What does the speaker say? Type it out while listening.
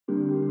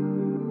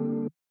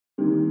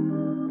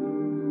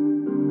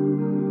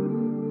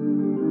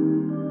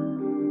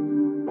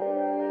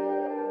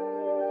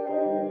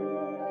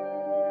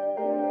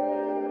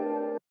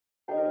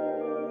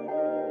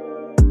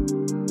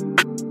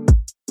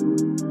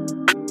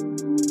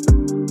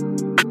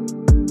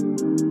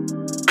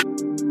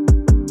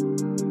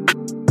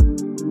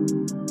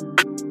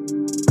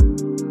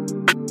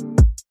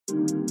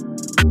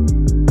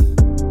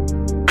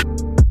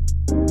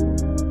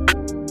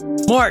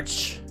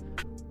March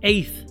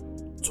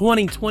 8th,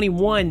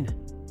 2021.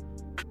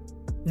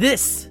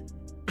 This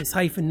is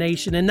Hyphen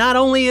Nation. And not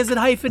only is it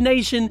Hyphen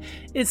Nation,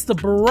 it's the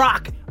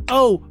Barack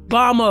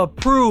Obama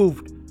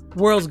approved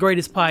world's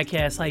greatest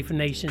podcast, Hyphen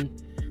Nation.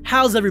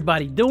 How's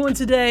everybody doing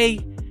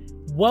today?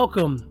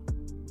 Welcome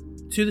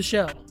to the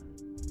show.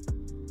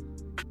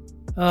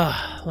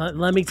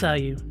 Let me tell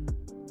you,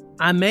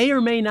 I may or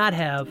may not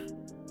have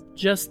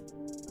just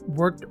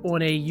worked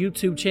on a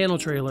YouTube channel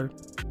trailer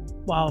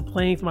while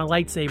playing with my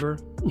lightsaber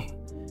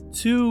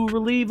to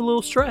relieve a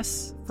little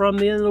stress from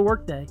the end of the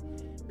workday,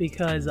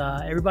 because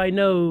everybody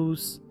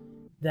knows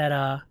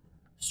that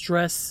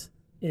stress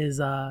is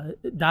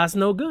that's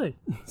no good.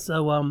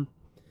 So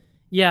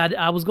yeah,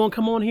 I was gonna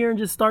come on here and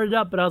just start it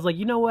up, but I was like,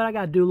 you know what, I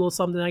gotta do a little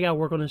something. I gotta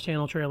work on this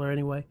channel trailer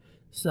anyway.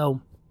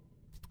 So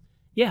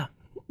yeah,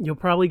 you're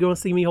probably gonna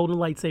see me holding a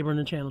lightsaber in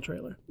the channel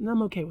trailer, and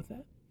I'm okay with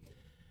that.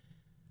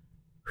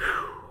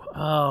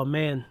 Oh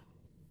man.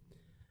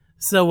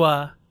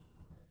 So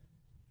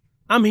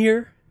I'm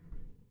here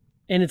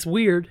and it's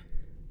weird,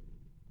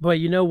 but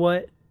you know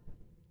what?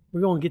 We're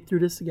going to get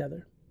through this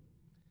together.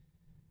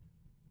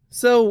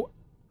 So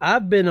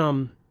I've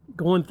been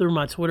going through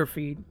my Twitter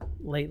feed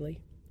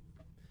lately.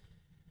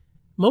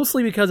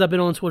 Mostly because I've been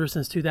on Twitter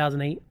since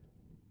 2008.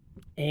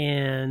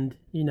 And,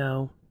 you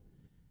know,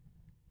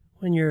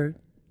 when you're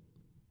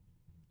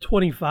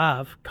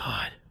 25,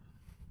 God,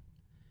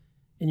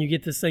 and you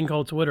get this thing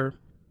called Twitter,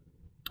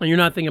 and you're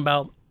not thinking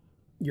about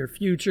your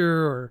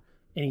future or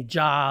any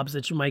jobs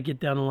that you might get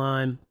down the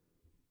line,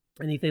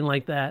 anything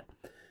like that,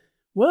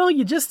 well,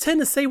 you just tend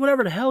to say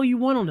whatever the hell you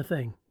want on the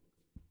thing,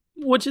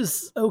 which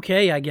is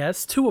okay, I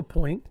guess, to a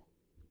point.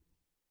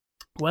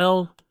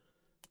 Well,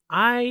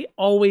 I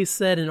always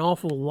said an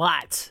awful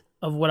lot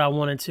of what I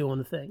wanted to on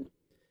the thing.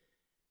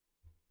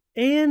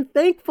 And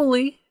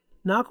thankfully,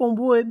 knock on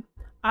wood,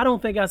 I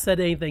don't think I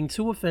said anything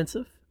too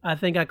offensive. I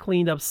think I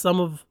cleaned up some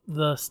of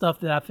the stuff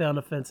that I found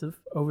offensive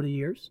over the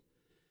years.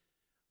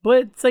 But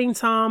at the same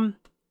time,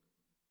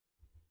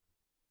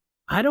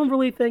 I don't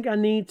really think I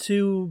need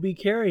to be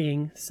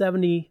carrying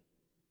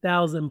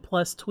 70,000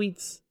 plus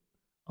tweets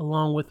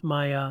along with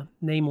my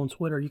name on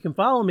Twitter. You can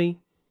follow me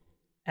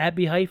at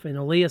B-.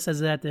 Aaliyah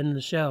says it at the end of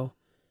the show.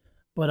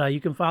 But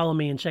you can follow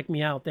me and check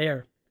me out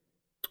there.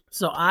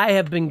 So I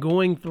have been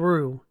going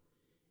through,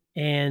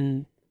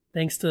 and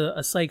thanks to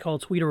a site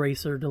called Tweet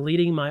Eraser,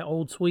 deleting my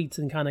old tweets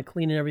and kind of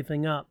cleaning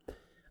everything up.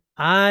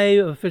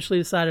 I officially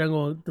decided I'm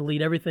going to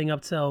delete everything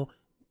up till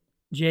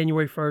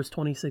January 1st,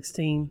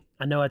 2016.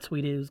 I know I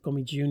tweeted it was going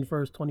to be June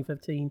 1st,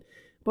 2015.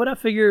 But I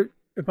figured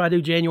if I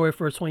do January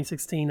 1st,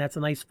 2016, that's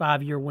a nice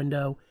 5-year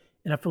window.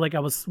 And I feel like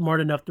I was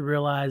smart enough to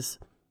realize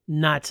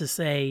not to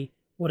say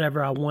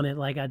whatever I wanted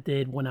like I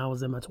did when I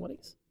was in my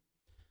 20s.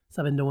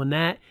 So I've been doing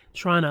that,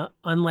 trying to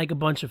unlike a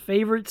bunch of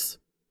favorites.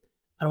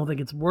 I don't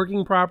think it's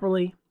working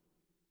properly.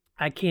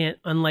 I can't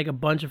unlike a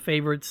bunch of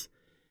favorites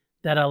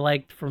that I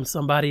liked from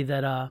somebody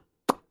that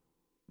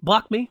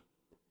blocked me.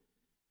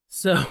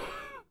 So,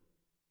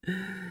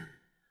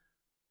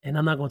 and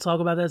I'm not going to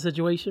talk about that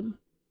situation.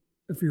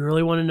 If you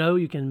really want to know,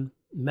 you can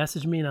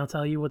message me and I'll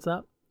tell you what's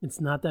up.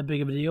 It's not that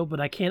big of a deal, but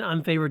I can't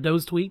unfavorite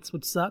those tweets,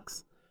 which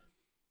sucks.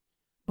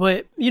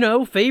 But, you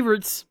know,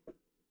 favorites,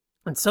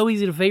 it's so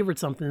easy to favorite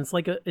something. It's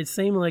like it's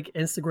same like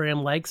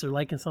Instagram likes or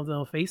liking something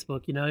on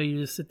Facebook. You know,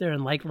 you just sit there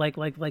and like.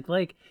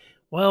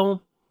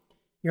 Well,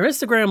 your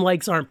Instagram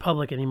likes aren't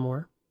public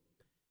anymore.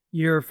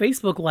 Your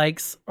Facebook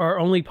likes are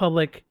only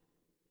public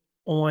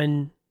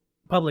on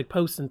public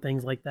posts and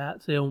things like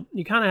that. So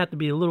you kind of have to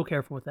be a little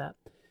careful with that.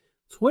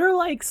 Twitter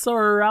likes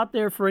are out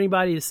there for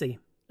anybody to see,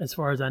 as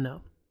far as I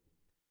know.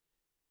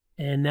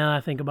 And now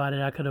I think about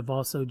it, I could have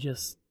also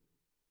just,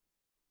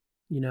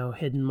 you know,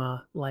 hidden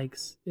my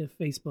likes if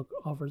Facebook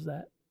offers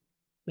that.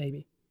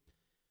 Maybe.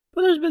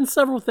 But there's been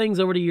several things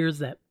over the years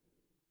that,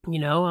 you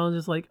know, I was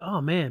just like, oh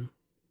man,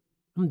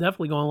 I'm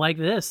definitely going to like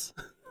this.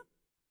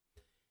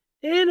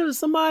 And if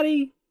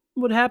somebody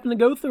would happen to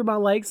go through my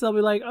likes, I'll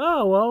be like,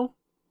 oh, well,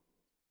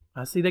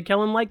 I see that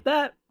Kellen liked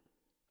that.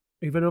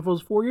 Even if it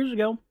was 4 years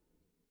ago.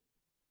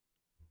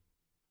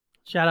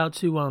 Shout out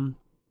to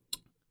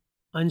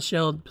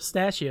Unshelled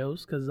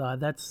Pistachios, because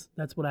that's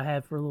what I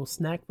had for a little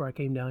snack before I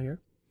came down here.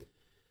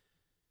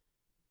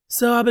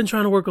 So I've been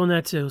trying to work on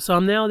that too. So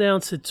I'm now down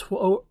to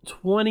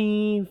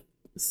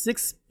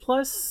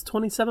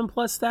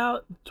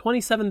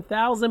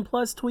 27,000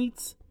 plus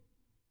tweets.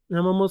 And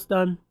I'm almost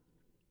done.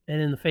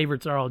 And then the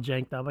favorites are all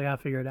janked up. I gotta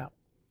figure it out.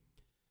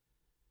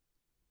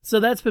 So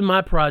that's been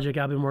my project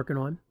I've been working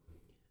on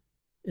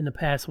in the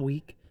past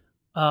week.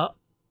 Want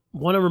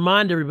to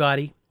remind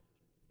everybody,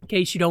 in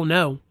case you don't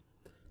know,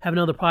 I have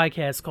another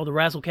podcast called the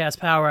Razzlecast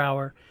Power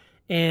Hour.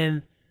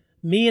 And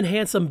me and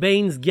Handsome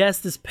Bane's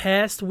guest this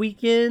past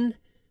weekend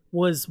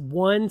was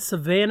one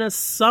Savannah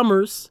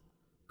Summers,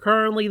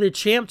 currently the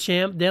champ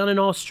down in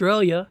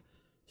Australia.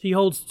 She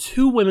holds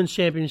 2 women's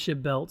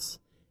championship belts,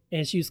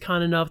 and she was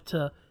kind enough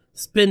to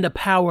spend a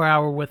power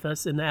hour with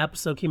us, and the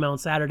episode came out on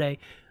Saturday.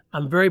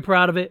 I'm very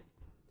proud of it,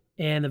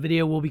 and the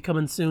video will be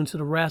coming soon to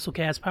the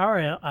Razzlecast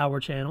Power Hour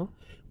channel,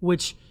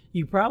 which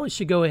you probably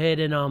should go ahead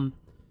and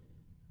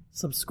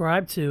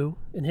subscribe to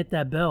and hit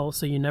that bell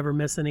so you never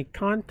miss any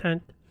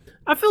content.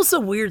 I feel so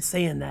weird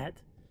saying that.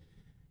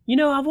 You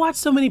know, I've watched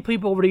so many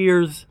people over the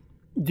years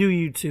do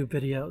YouTube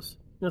videos.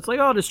 And it's like,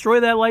 oh, destroy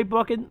that like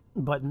button.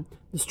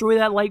 Destroy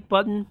that like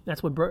button.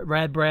 That's what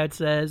Brad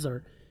says.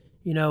 Or,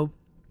 you know,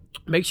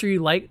 make sure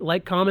you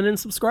like, comment, and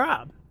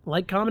subscribe.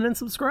 Like, comment, and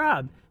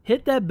subscribe.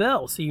 Hit that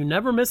bell so you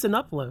never miss an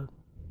upload.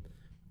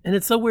 And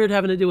it's so weird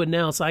having to do it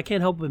now, so I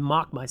can't help but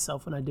mock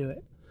myself when I do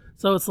it.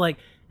 So it's like,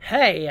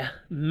 hey,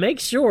 make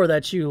sure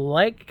that you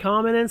like,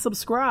 comment, and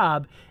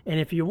subscribe. And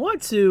if you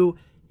want to,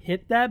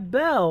 hit that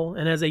bell.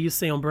 And as they used to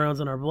say on Browns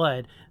in Our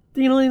Blood,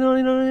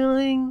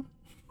 ding-a-ling-a-ling-a-ling,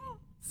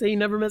 so you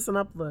never miss an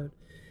upload.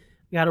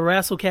 We got a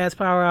Rasslecast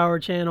Power Hour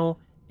channel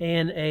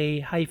and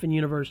a Hyphen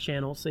Universe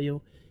channel, so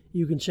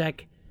you can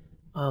check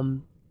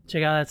out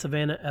that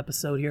Savannah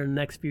episode here in the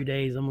next few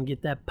days. I'm gonna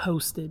get that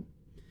posted.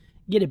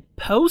 Get it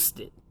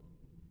posted.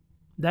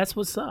 That's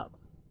what's up.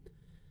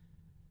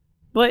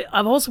 But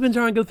I've also been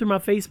trying to go through my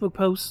Facebook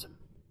posts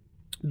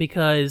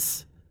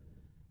because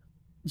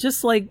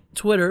just like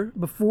Twitter,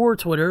 before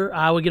Twitter,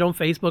 I would get on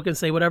Facebook and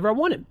say whatever I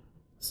wanted.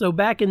 So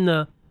back in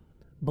the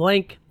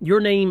blank,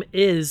 your name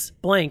is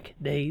blank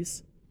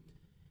days,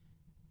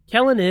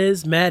 Kellen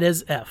is mad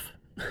as F.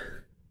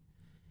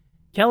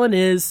 Kellen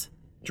is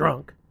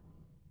drunk,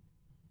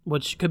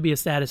 which could be a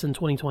status in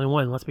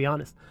 2021, let's be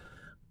honest.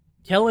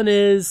 Kellen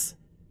is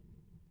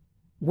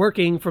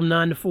working from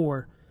 9 to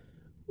 4.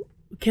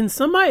 Can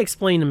somebody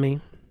explain to me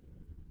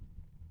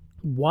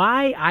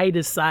why I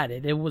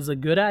decided it was a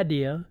good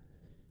idea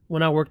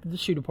when I worked at the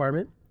shoe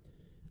department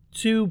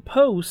to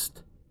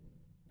post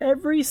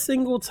every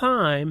single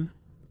time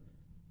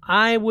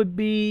I would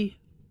be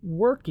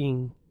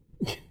working?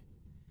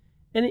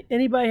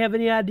 Anybody have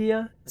any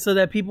idea? So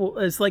that people,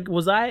 it's like,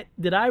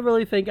 did I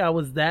really think I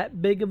was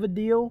that big of a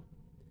deal?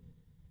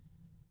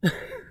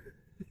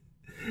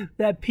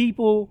 That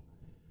people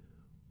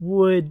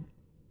would,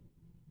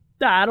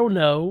 I don't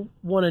know,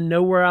 want to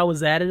know where I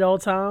was at all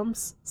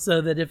times,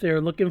 so that if they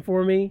were looking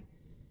for me,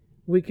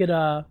 we could,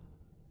 I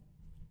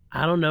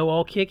don't know,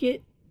 all kick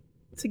it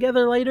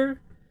together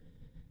later.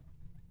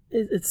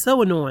 It's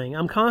so annoying.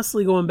 I'm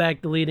constantly going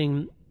back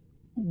deleting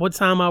what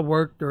time I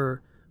worked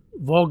or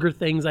vulgar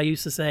things I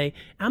used to say.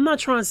 I'm not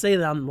trying to say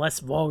that I'm less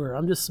vulgar.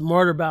 I'm just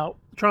trying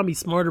to be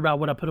smarter about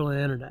what I put on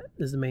the internet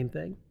is the main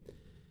thing.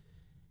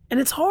 And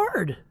it's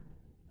hard.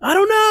 I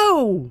don't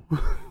know.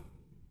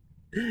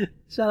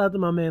 Shout out to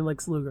my man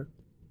Lex Luger.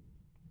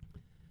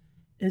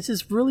 And it's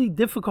just really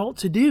difficult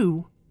to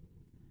do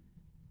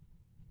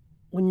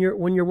when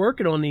you're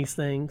working on these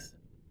things.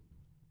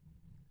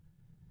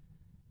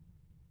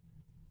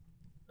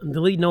 I'm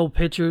deleting old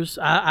pictures.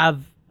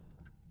 I've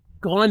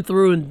gone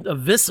through and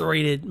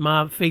eviscerated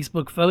my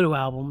Facebook photo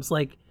albums,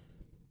 like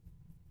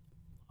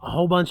a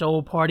whole bunch of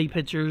old party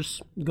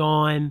pictures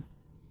gone,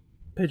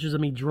 pictures of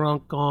me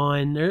drunk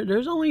gone.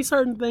 There's only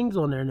certain things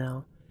on there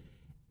now.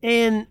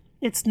 And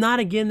it's not,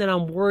 again, that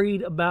I'm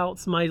worried about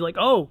somebody like,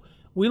 oh,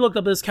 we looked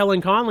up this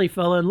Kellen Conley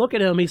fella and look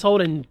at him. He's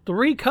holding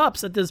 3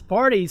 cups at this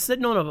party. He's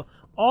sitting on an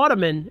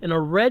ottoman in a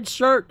red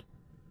shirt,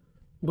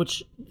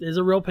 which is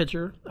a real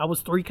picture. I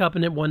was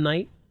 3-cupping it one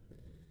night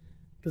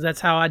because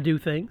that's how I do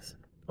things.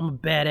 I'm a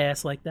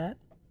badass like that.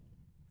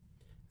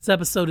 This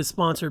episode is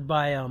sponsored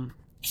by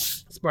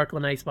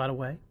Sparkling Ice, by the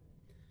way.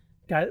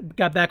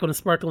 Got back on the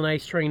Sparkling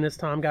Ice train this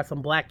time. Got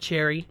some black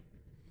cherry.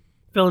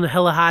 Feeling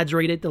hella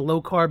hydrated. The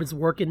low carb is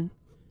working.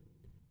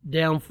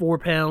 Down 4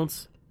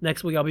 pounds.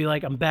 Next week I'll be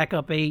like, I'm back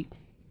up 8. I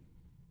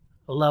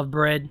love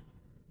bread.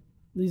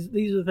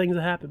 These are the things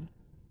that happen.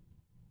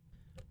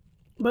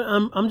 But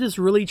I'm just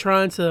really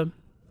trying to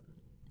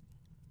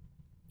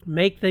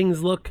make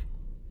things look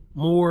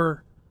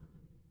more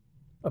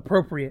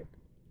appropriate,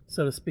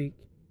 so to speak.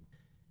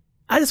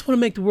 I just want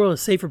to make the world a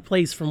safer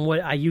place from what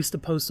I used to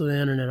post on the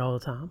internet all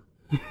the time.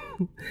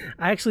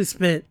 I actually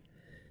spent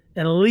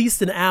at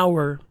least an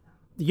hour.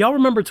 Do y'all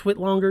remember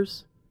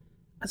Twitlongers?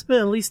 I spent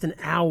at least an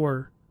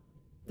hour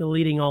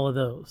deleting all of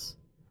those.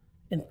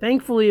 And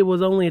thankfully it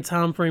was only a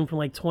time frame from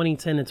like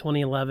 2010 to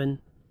 2011.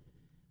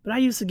 But I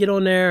used to get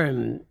on there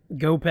and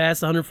go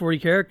past 140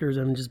 characters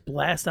and just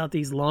blast out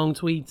these long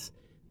tweets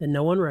that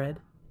no one read.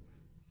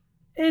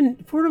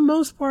 And for the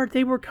most part,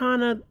 they were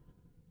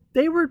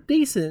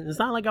decent. It's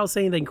not like I was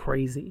saying anything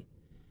crazy.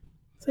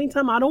 Same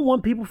time, I don't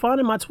want people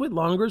finding my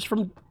Twitlongers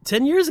from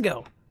 10 years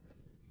ago.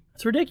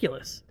 It's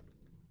ridiculous.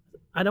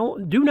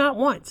 Do not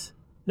want.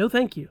 No,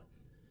 thank you.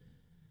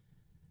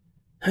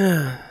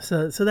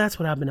 So that's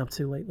what I've been up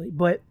to lately.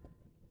 But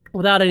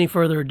without any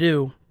further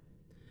ado,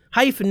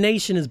 Hyphen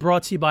Nation is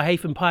brought to you by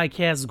Hyphen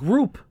Podcast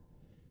Group,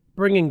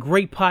 bringing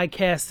great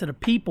podcasts to the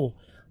people.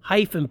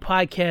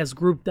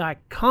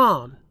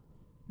 HyphenPodcastGroup.com.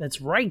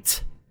 That's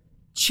right.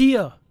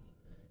 Chia.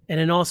 And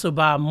then also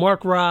by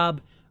Mark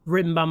Robb,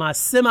 written by my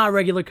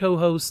semi-regular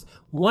co-host,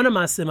 one of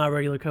my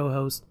semi-regular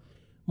co-hosts,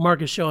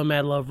 Marcus Show and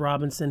Mad Love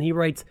Robinson. He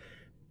writes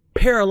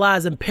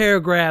paralyzing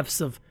paragraphs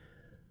of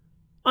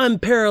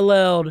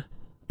unparalleled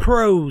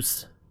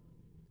prose.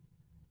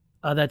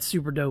 That's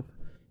super dope.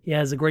 He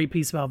has a great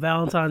piece about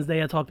Valentine's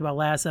Day I talked about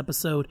last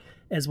episode,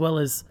 as well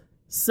as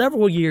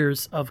several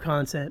years of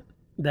content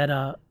that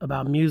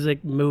about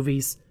music,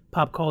 movies,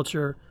 pop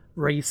culture,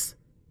 race,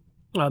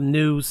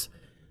 news,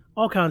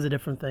 all kinds of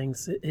different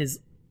things. His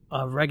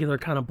regular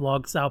kind of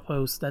blog style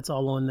posts, that's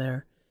all on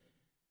there.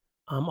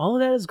 All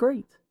of that is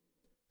great.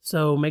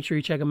 So make sure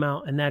you check him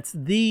out. And that's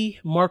the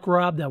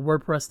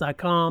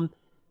markrob.wordpress.com.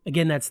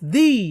 Again, that's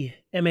the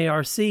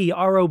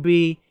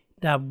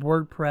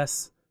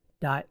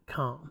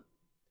markrob.wordpress.com.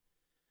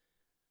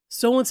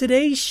 So on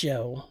today's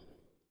show,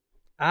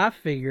 I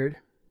figured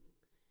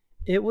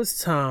it was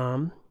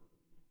time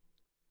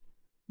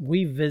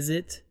we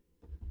visit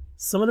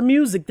some of the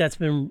music that's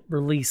been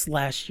released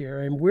last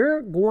year. And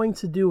we're going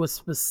to do a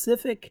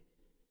specific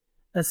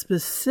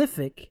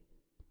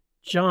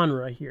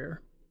genre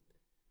here.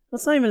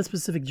 It's not even a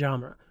specific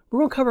genre. We're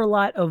going to cover a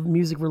lot of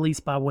music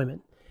released by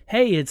women.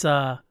 Hey, it's,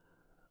 what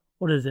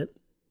is it?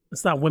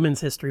 It's not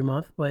Women's History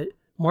Month, but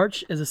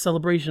March is a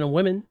celebration of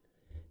women.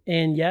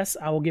 And yes,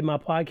 I will get my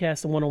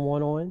podcast a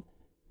one-on-one on,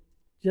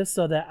 just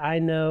so that I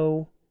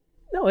know.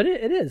 No, it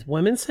is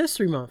Women's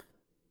History Month.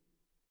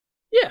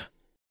 Yeah.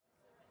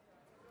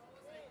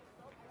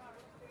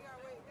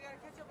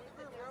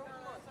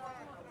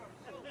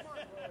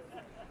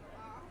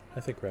 I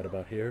think right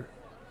about here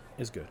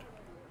is good.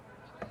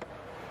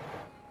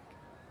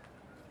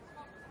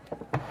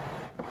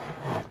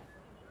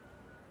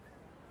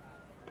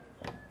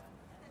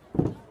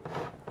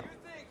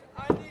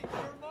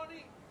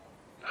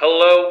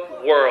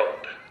 Hello,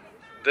 world.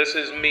 This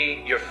is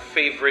me, your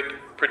favorite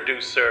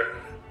producer,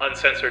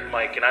 Uncensored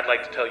Mike, and I'd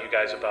like to tell you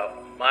guys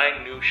about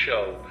my new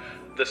show,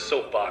 The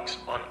Soapbox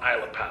on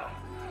Isla Pal.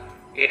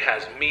 It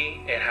has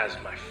me, it has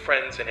my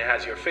friends, and it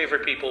has your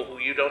favorite people who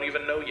you don't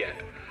even know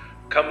yet.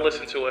 Come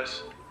listen to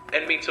us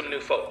and meet some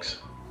new folks.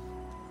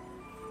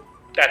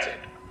 That's it.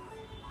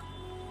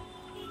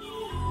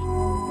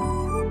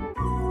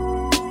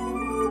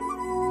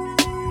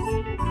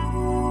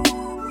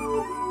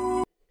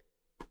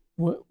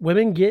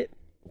 Women get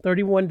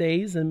 31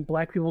 days and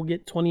black people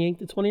get 28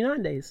 to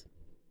 29 days.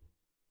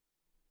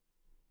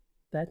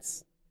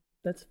 That's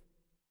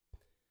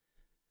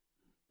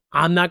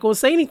I'm not going to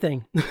say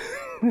anything.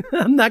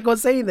 I'm not going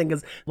to say anything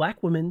because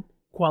black women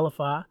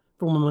qualify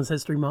for Women's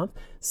History Month.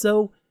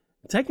 So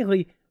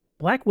technically,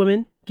 black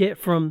women get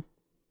from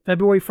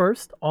February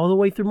 1st all the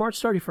way through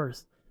March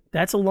 31st.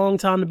 That's a long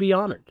time to be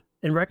honored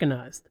and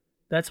recognized.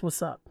 That's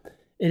what's up.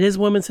 It is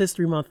Women's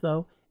History Month,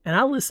 though. And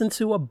I listened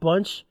to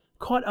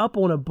caught up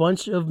on a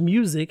bunch of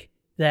music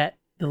that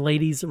the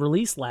ladies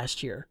released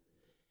last year.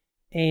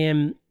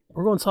 And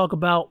we're going to talk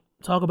about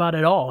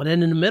it all. And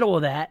then in the middle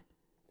of that,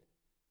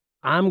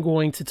 we're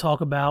going to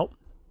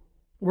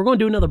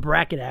do another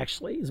bracket,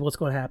 actually, is what's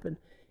going to happen.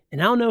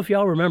 And I don't know if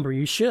y'all remember,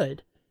 you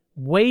should.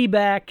 Way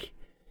back,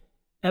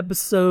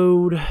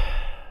 episode,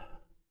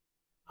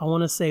 I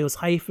want to say it was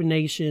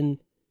Hyphenation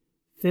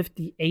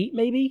 58,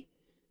 maybe?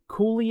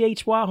 Cooley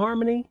HY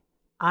Harmony.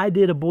 I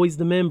did a Boyz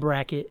II Men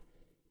bracket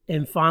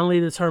and finally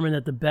determined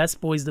that the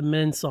best Boyz II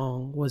Men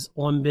song was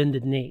On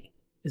Bended Knee,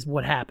 is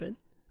what happened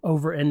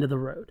over End of the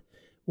Road.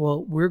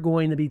 Well, we're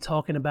going to be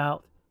talking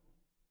about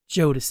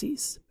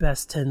Jodeci's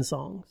best 10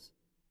 songs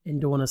and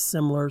doing a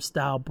similar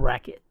style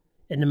bracket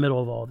in the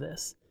middle of all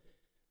this.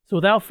 So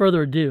without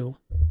further ado,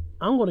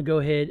 I'm going to go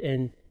ahead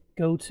and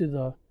go to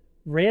the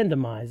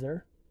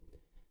randomizer.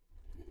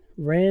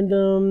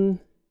 Random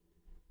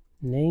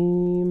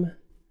name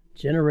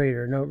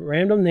generator. No,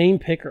 random name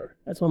picker.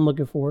 That's what I'm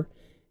looking for.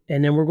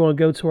 And then we're going to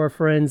go to our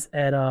friends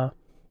at, oh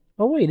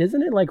wait,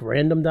 isn't it like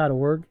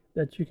random.org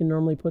that you can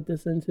normally put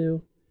this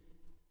into?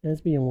 And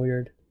it's being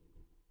weird.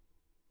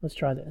 Let's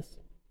try this.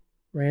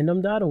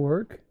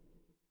 Random.org.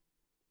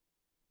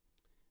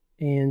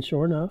 And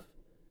sure enough,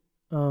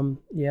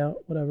 yeah,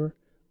 whatever.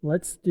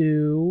 Let's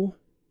do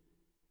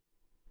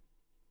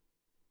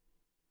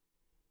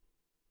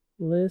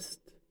list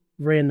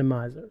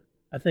randomizer.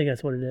 I think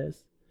that's what it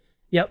is.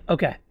 Yep,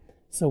 okay.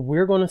 So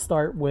we're going to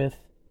start with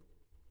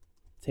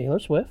Taylor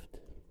Swift,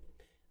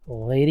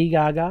 Lady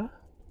Gaga,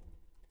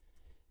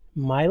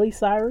 Miley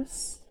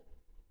Cyrus,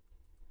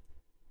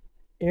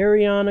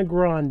 Ariana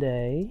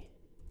Grande,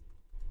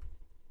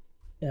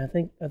 and I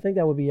think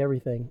that would be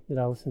everything that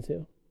I listen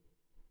to.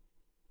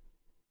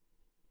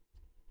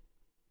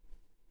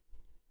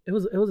 It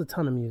was a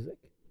ton of music,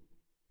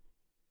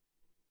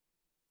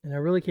 and I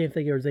really can't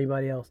think there was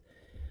anybody else.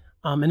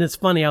 And it's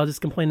funny, I was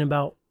just complaining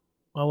about.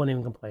 I wasn't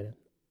even complaining,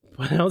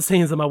 but I was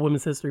saying something about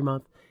Women's History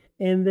Month,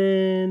 and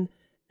then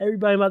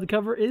everybody I'm about to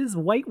cover is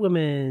white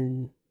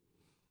women.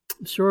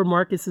 I'm sure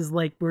Marcus is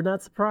like, we're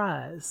not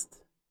surprised.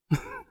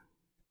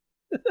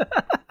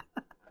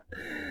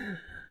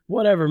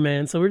 Whatever,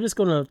 man. So we're just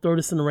going to throw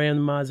this in the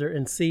randomizer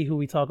and see who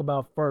we talk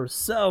about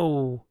first.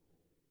 So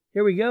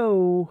here we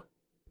go.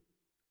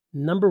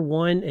 Number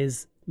 1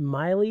 is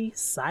Miley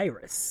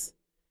Cyrus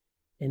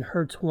in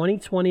her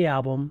 2020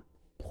 album,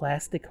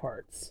 Plastic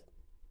Hearts.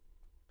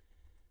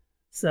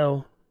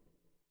 So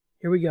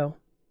here we go.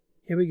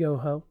 Here we go,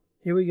 ho.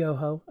 Here we go,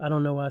 ho. I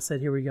don't know why I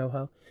said here we go,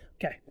 ho.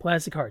 Okay,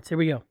 Plastic Hearts. Here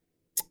we go.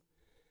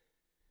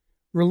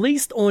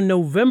 Released on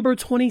November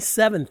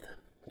 27th,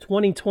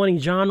 2020.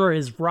 Genre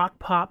is rock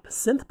pop,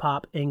 synth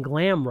pop, and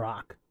glam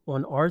rock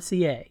on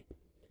RCA.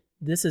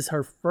 This is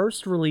her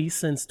first release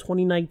since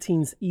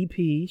 2019's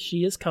EP,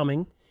 She Is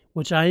Coming,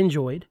 which I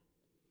enjoyed.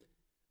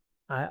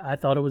 I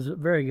thought it was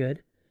very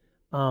good.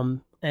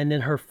 And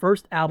then her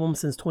first album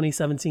since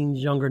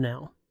 2017's Younger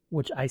Now,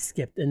 which I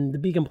skipped. And to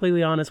be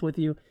completely honest with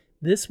you,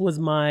 this was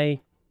my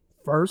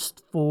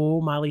first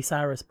full Miley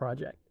Cyrus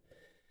project.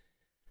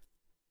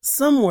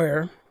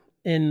 Somewhere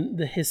in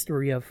the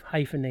history of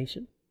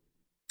hyphenation,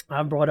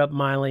 I brought up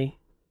Miley,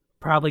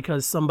 probably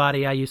because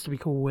somebody I used to be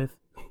cool with,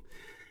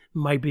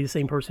 might be the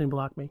same person who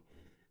blocked me,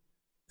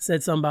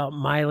 said something about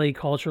Miley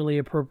culturally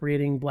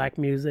appropriating black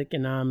music,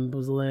 and I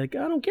was like,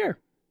 I don't care.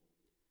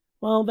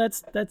 Well,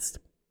 that's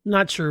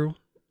not true.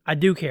 I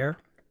do care.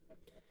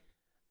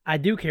 I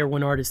do care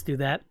when artists do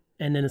that,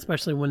 and then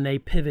especially when they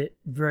pivot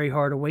very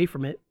hard away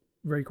from it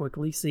very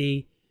quickly.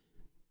 See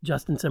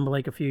Justin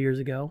Timberlake a few years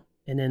ago,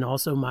 and then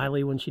also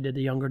Miley when she did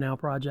the Younger Now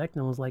project,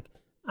 and was like,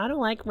 I don't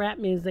like rap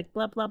music,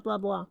 blah, blah, blah,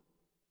 blah.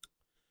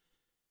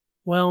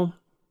 Well,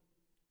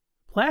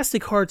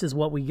 Plastic Hearts is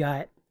what we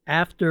got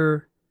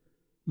after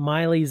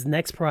Miley's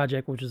next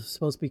project, which is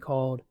supposed to be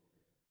called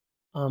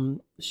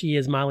She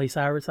Is Miley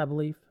Cyrus, I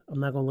believe. I'm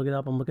not going to look it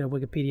up. I'm looking at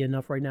Wikipedia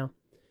enough right now.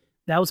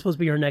 That was supposed to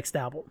be her next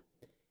album.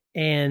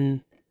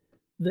 And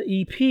the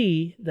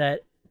EP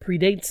that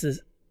predates this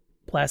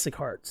Plastic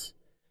Hearts,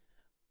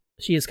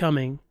 She Is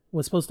Coming,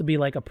 was supposed to be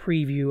like a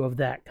preview of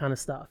that kind of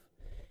stuff.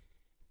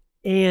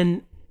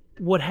 And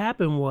what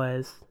happened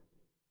was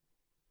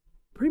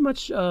pretty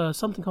much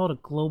something called a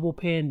global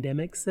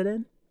pandemic set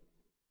in.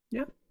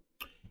 Yeah.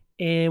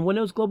 And when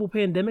those global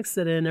pandemics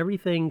set in,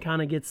 everything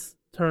kind of gets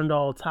turned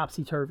all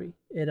topsy-turvy.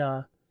 It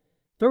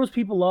throws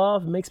people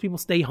off, makes people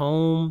stay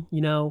home,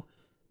 you know.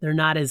 They're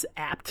not as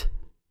apt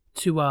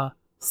to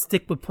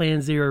stick with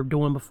plans they were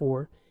doing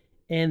before.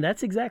 And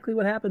that's exactly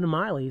what happened to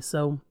Miley.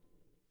 So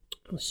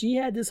she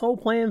had this whole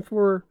plan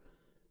for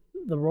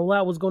the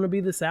rollout was going to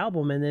be this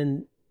album, and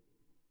then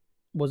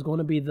was going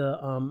to be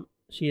the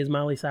She Is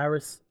Miley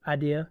Cyrus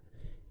idea.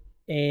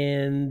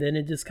 And then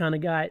it just kind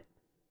of got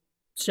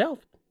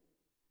shelved.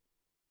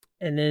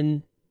 And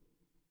then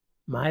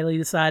Miley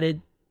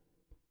decided,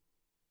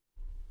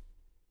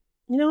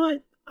 you know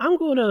what? I'm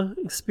going to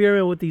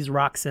experiment with these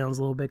rock sounds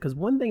a little bit, because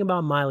one thing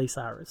about Miley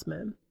Cyrus,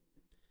 man,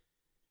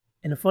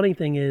 and the funny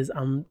thing is,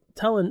 I'm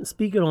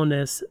speaking on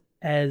this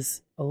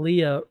as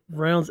Aaliyah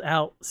rounds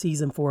out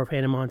season 4 of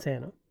Hannah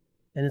Montana,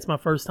 and it's my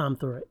first time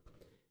through it.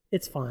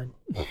 It's fine.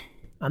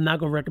 I'm not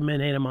going to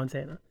recommend Hannah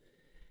Montana.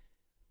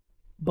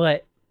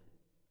 But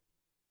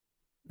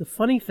the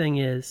funny thing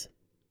is,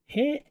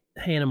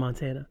 Hannah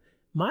Montana,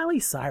 Miley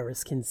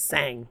Cyrus can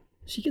sing.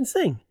 She can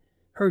sing.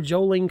 Her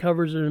Jolene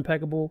covers are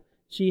impeccable.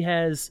 She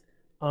has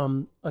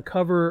a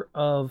cover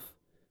of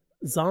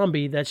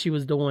Zombie that she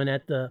was doing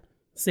at the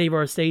Save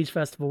Our Stage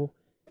Festival,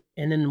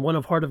 and then one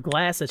of Heart of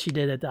Glass that she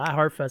did at the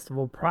iHeart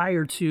Festival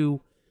prior to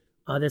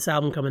this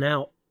album coming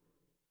out.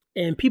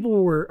 And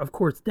people were, of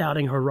course,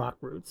 doubting her rock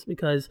roots,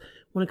 because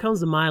when it comes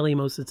to Miley,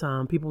 most of the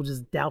time, people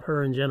just doubt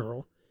her in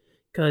general,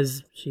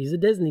 because she's a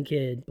Disney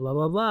kid, blah,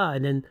 blah, blah.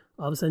 And then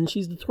all of a sudden,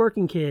 she's the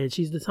twerking kid,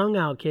 she's the tongue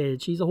out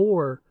kid, she's a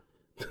whore.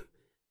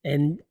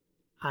 And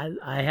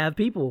I have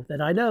people that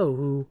I know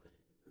who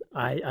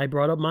I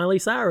brought up Miley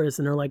Cyrus,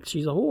 and they're like,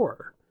 she's a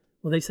whore.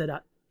 Well, they said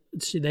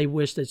they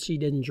wish that she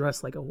didn't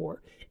dress like a whore.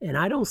 And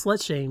I don't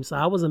slut shame, so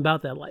I wasn't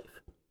about that life.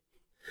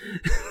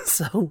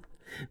 So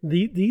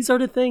these are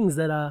the things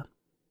that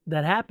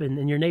happen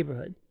in your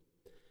neighborhood.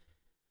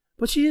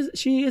 But she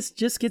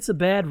just gets a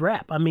bad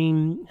rap. I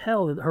mean,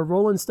 hell, her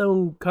Rolling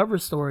Stone cover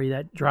story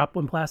that dropped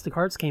when Plastic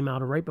Hearts came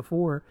out, or right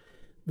before,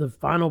 the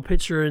final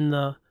picture in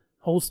the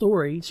whole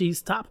story,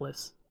 she's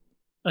topless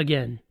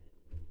again.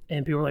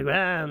 And people are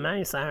like,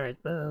 Miley Cyrus.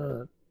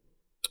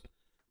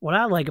 What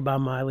I like about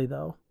Miley,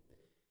 though,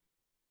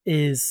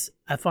 is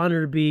I find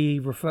her to be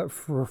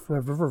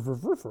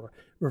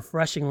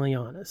refreshingly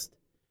honest.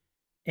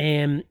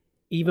 And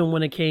even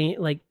when it came,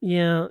 like,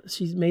 yeah,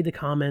 she's made the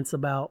comments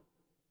about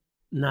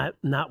not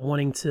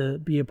wanting to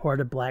be a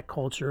part of black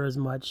culture as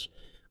much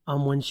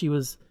when she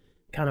was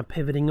kind of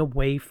pivoting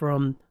away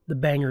from the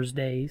Bangers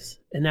days,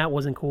 and that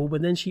wasn't cool.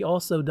 But then she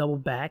also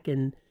doubled back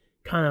and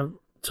kind of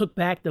took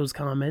back those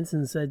comments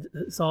and said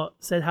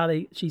how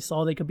she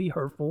saw they could be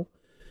hurtful.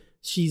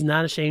 She's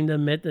not ashamed to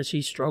admit that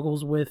she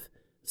struggles with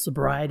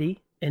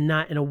sobriety, and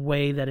not in a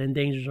way that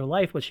endangers her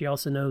life, but she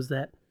also knows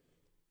that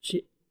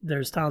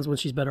there's times when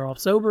she's better off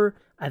sober.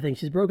 I think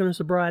she's broken her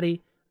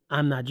sobriety.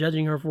 I'm not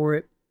judging her for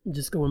it,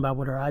 just going by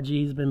what her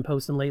IG's been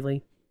posting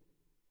lately.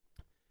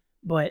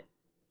 But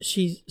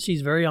she's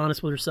very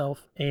honest with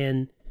herself,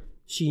 and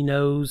she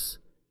knows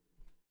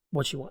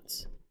what she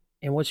wants.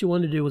 And what she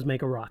wanted to do was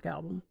make a rock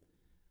album.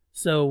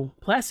 So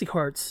Plastic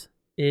Hearts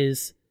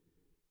is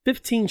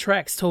 15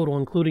 tracks total,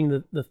 including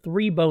the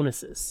 3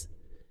 bonuses.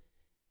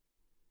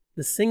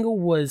 The single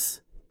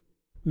was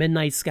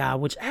Midnight Sky,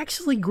 which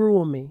actually grew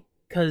on me,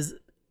 because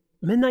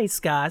Midnight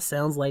Sky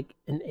sounds like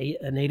an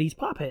 80s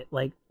pop hit.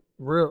 Like,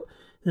 real.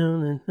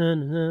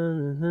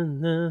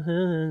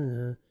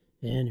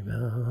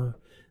 anymore.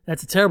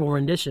 That's a terrible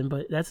rendition,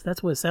 but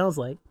that's what it sounds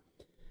like.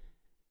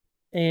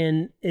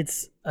 And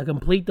it's a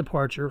complete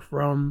departure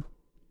from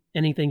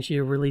anything she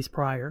had released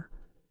prior.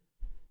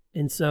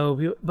 And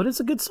so, but it's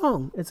a good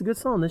song. It's a good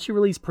song. Then she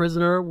released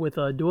Prisoner with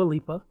Dua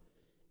Lipa,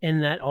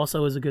 and that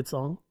also is a good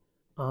song.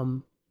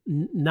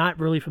 Not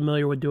really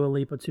familiar with Dua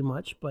Lipa too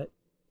much, but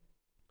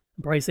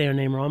I'm probably saying her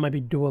name wrong. It might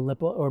be Dua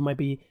Lipa, or it might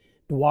be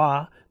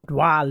Dua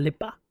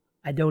Lipa.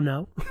 I don't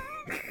know.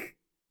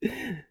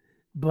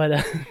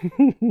 But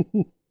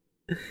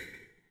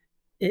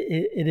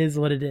it is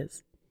what it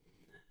is.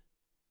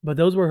 But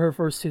those were her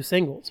first two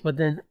singles. But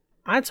then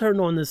I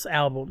turned on this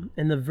album,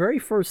 and the very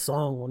first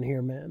song on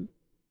here, man,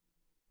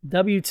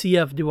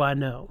 WTF Do I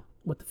Know?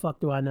 What the fuck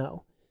do I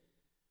know?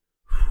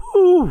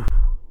 Whew.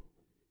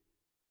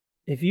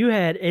 If you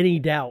had any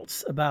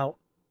doubts about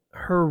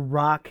her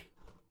rock,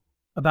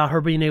 about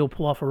her being able to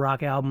pull off a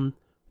rock album,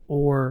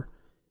 or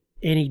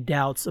any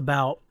doubts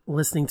about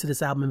listening to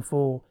this album in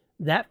full,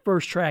 that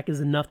first track is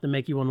enough to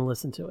make you want to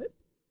listen to it.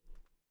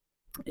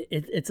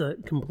 It's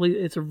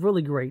a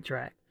really great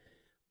track.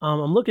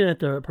 I'm looking at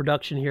the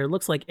production here. It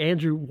looks like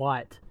Andrew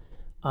Watt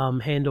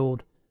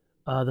handled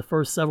the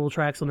first several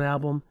tracks on the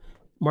album.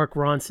 Mark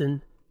Ronson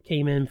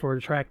came in for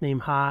a track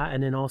named High,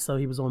 and then also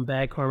he was on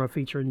Bad Karma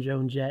featuring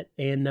Joan Jett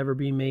and Never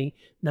Be Me.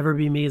 Never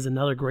Be Me is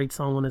another great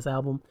song on this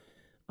album.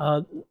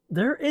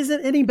 There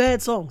isn't any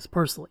bad songs,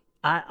 personally.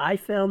 I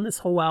found this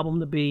whole album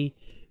to be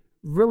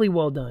really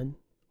well done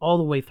all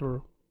the way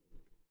through.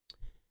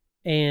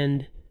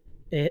 And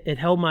it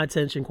held my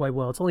attention quite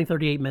well. It's only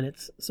 38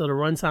 minutes, so the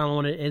runtime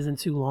on it isn't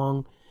too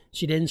long.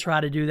 She didn't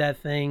try to do that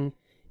thing,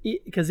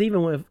 because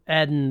even with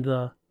adding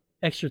the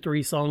extra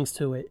 3 songs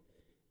to it,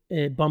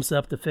 it bumps it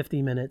up to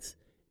 50 minutes.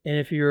 And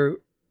if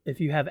you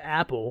have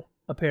Apple,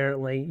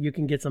 apparently, you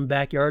can get some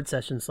backyard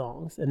session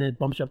songs, and it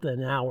bumps you up to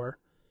an hour.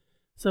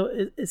 So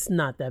it's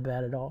not that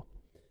bad at all.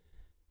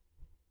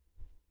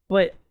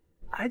 But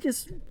I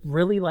just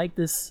really like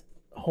this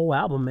whole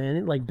album,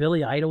 man. Like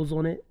Billy Idol's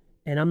on it.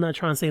 And I'm not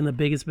trying to say I'm the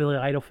biggest Billy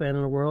Idol fan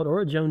in the world or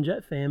a Joan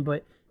Jett fan,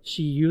 but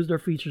she used her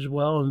features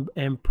well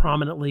and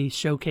prominently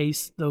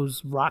showcased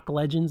those rock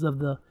legends of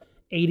the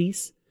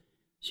 80s.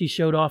 She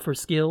showed off her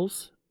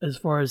skills as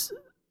far as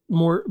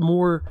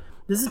more.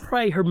 This is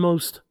probably her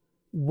most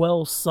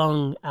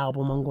well-sung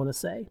album, I'm going to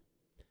say.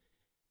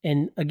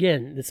 And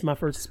again, this is my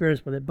first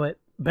experience with it, but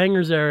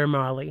Bangers Era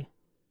Miley,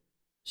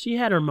 she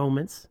had her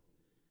moments.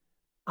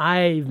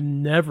 I've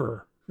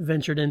never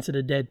ventured into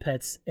the Dead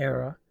Pets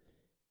era.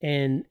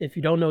 And if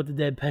you don't know what the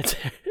Dead Pets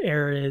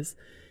era is,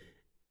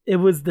 it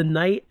was the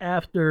night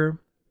after,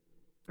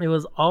 it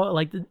was all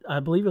like, I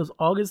believe it was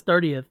August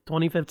 30th,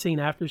 2015,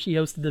 after she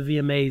hosted the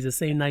VMAs, the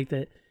same night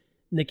that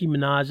Nicki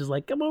Minaj is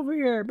like, come over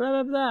here, blah,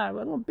 blah, blah, I'm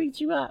going to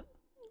beat you up.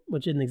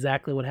 Which isn't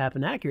exactly what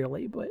happened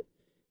accurately, but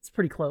it's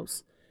pretty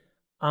close.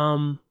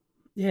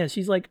 Yeah,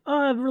 she's like,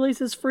 oh, I've released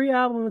this free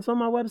album, it's on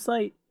my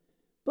website,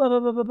 blah, blah,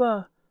 blah, blah,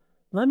 blah.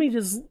 Let me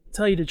just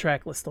tell you the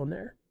track list on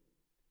there.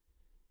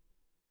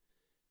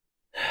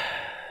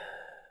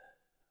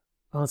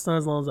 Oh, it's not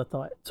as long as I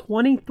thought.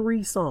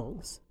 23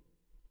 songs.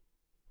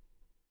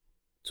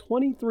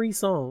 23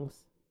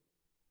 songs.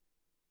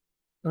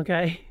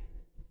 Okay?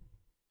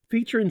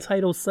 Featuring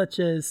titles such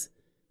as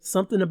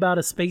Something About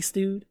a Space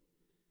Dude,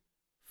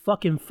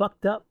 Fucking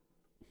Fucked Up,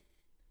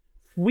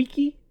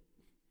 Freaky,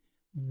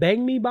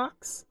 Bang Me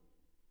Box.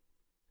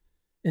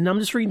 And I'm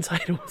just reading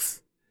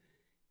titles.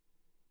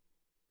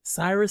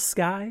 Cyrus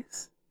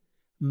Skies,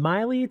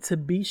 Miley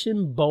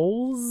Tabishan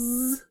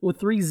Bowles with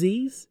 3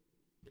 Z's.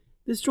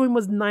 This joint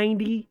was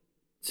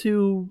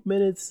 92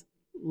 minutes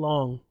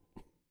long.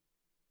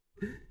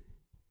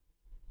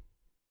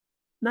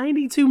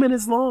 92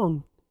 minutes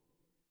long.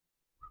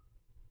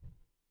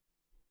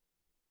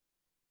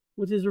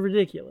 Which is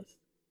ridiculous.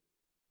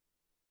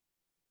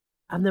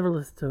 I've never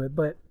listened to it,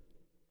 but...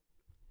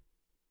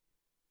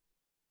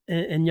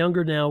 And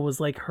Younger Now was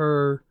like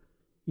her,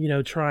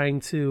 trying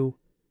to...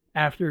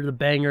 After the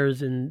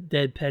Bangers and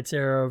Dead Pets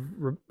era of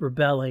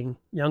rebelling,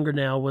 Younger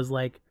Now was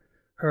like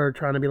her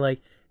trying to be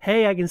like,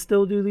 hey, I can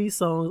still do these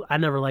songs. I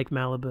never liked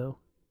Malibu.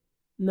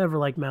 Never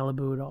liked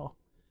Malibu at all.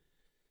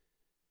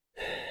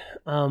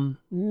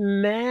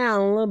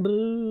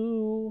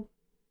 Malibu.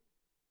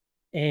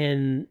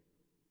 And,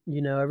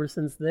 ever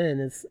since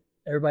then,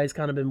 everybody's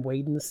kind of been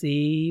waiting to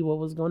see what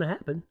was going to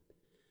happen.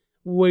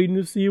 Waiting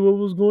to see what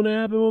was going to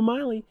happen with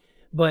Miley.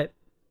 But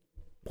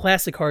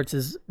Plastic Hearts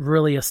is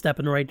really a step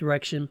in the right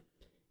direction.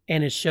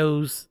 And it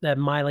shows that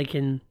Miley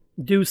can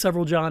do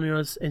several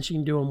genres and she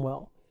can do them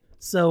well.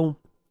 So,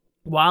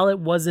 while it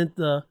wasn't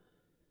the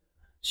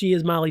She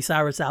Is Miley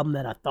Cyrus album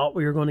that I thought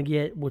we were going to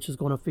get, which is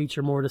going to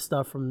feature more of the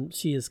stuff from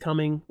She Is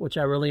Coming, which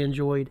I really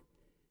enjoyed,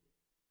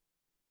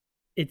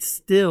 it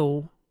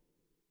still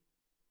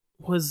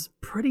was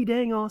pretty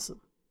dang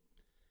awesome.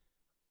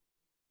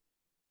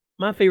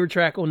 My favorite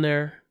track on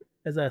there,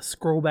 as I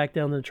scroll back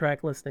down the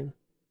track listing,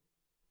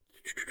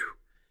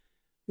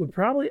 would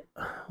probably...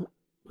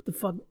 What the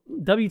fuck?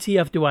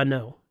 WTF Do I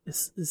Know?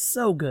 It's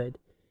so good.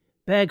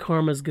 Bad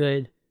Karma's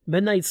good.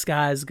 Midnight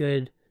Sky is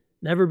good.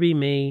 Never Be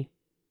Me.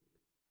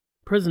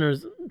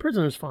 Prisoners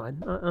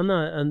fine.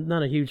 I'm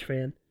not a huge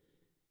fan.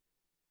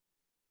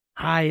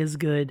 High is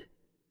good.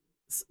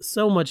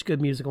 So much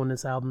good music on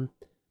this album.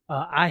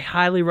 I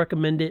highly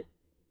recommend it.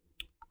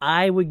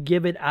 I would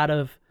give it out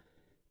of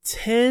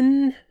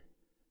 10.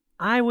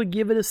 I would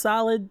give it a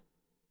solid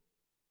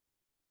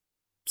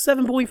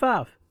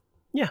 7.5.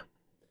 Yeah.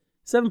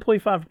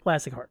 7.5 for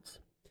Plastic Hearts.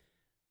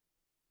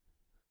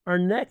 Our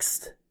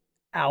next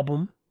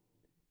album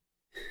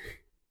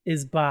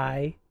is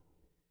by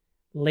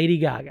Lady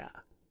Gaga.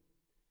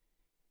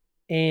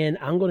 And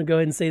I'm going to go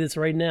ahead and say this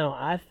right now.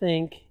 I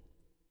think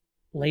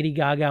Lady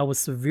Gaga was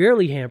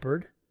severely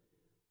hampered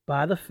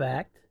by the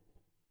fact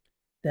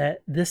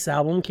that this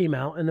album came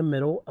out in the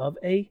middle of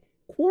a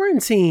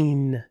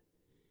quarantine.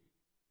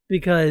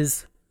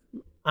 Because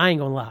I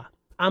ain't going to lie,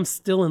 I'm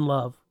still in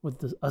love with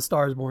the A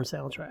Star Is Born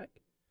soundtrack.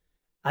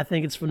 I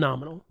think it's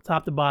phenomenal,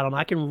 top to bottom.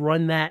 I can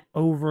run that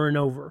over and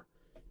over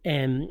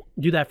and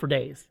do that for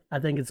days. I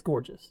think it's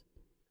gorgeous.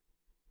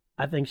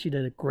 I think she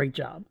did a great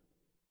job.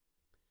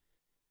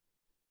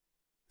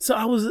 So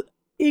I was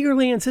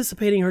eagerly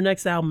anticipating her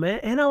next album,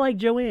 and I like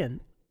Joanne.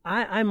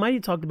 I might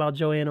have talked about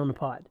Joanne on the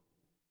pod.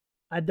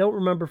 I don't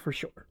remember for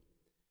sure.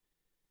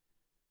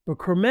 But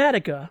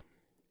Chromatica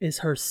is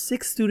her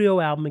 6th studio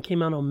album. It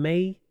came out on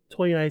May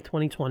 29th,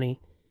 2020.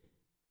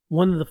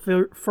 One of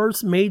the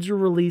first major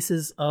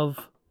releases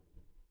of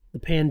the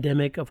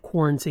pandemic, of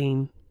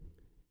quarantine.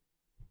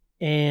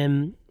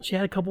 And she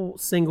had a couple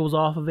singles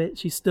off of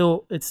it. It's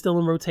still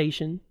in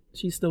rotation.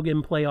 She's still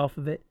getting play off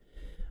of it.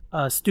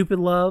 Stupid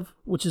Love,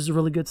 which is a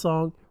really good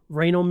song.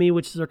 Rain on Me,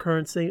 which is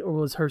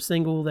was her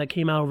single that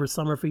came out over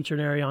summer featuring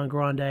Ariana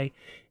Grande.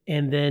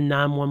 And then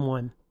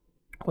 911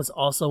 was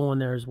also on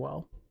there as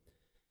well.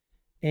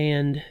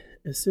 And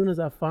as soon as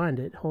I find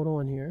it, hold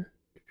on here.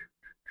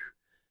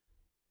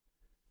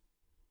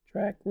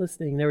 Track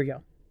listing, there we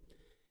go.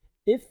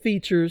 It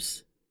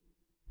features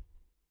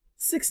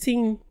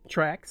 16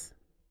 tracks.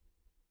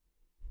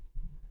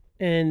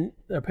 And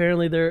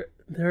apparently there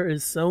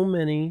is so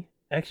many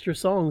extra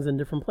songs in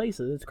different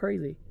places. It's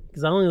crazy.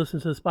 Because I only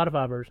listen to the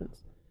Spotify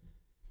versions.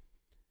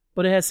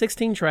 But it has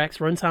 16 tracks,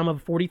 runtime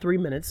of 43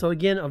 minutes. So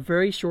again, a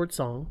very short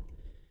song.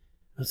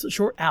 It's a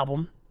short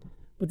album.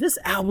 But this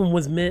album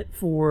was meant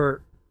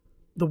for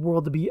the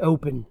world to be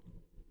open.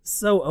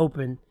 So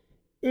open.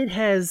 It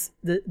has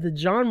the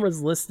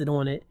genres listed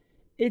on it.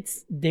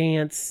 It's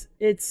dance.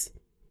 It's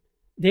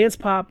dance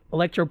pop,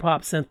 electro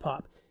pop, synth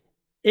pop.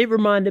 It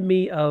reminded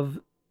me of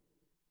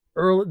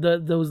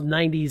those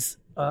 90s,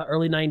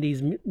 early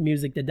 90s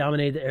music that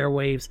dominated the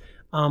airwaves.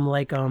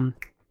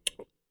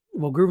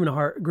 Groove in the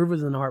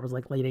Heart was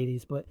like late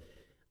 80s, but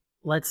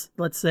let's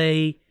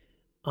say,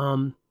 oh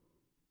my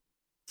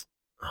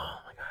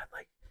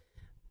God,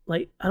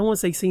 like I don't want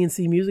to say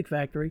CNC Music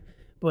Factory,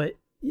 but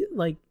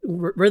like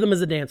Rhythm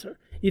is a Dancer.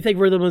 You think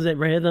Rhythm is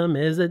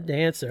a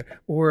Dancer,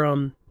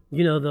 or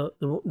the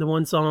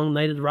one song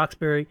Night at the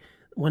Roxbury.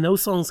 When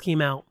those songs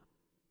came out,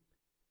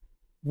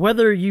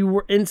 whether you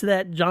were into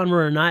that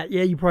genre or not,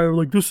 yeah, you probably were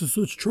like, this is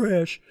such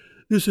trash.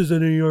 This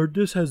isn't any art.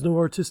 This has no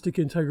artistic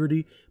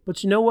integrity.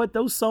 But you know what?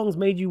 Those songs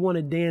made you want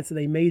to dance, and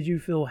they made you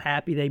feel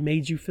happy. They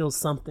made you feel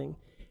something.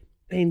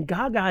 And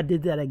Gaga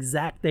did that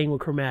exact thing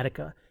with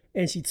Chromatica.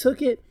 And she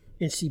took it,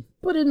 and she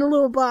put it in a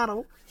little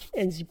bottle,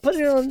 and she put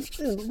it on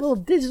little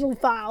digital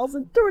files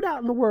and threw it out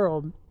in the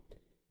world.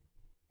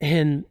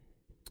 And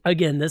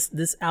again,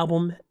 this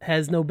album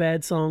has no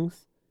bad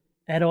songs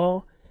at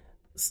all.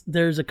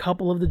 There's a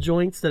couple of the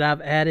joints that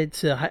I've added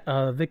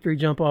to Victory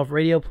Jump Off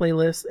Radio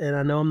playlist, and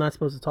I know I'm not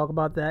supposed to talk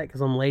about that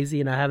because I'm lazy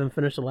and I haven't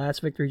finished the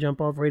last Victory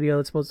Jump Off Radio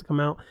that's supposed to come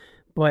out,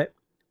 but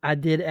I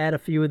did add a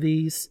few of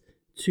these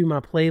to my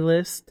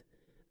playlist,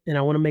 and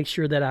I want to make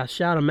sure that I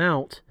shout them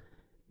out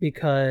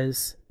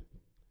because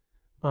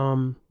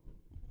they're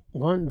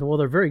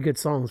very good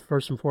songs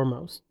first and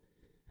foremost,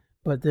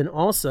 but then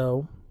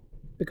also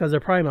because they're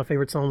probably my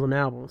favorite songs on the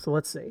album. So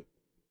let's see.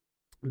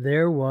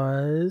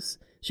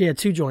 She had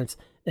two joints,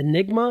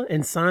 Enigma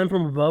and Sign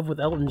from Above with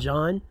Elton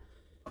John.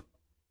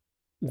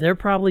 They're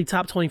probably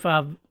top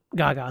 25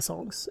 Gaga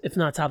songs, if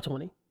not top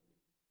 20.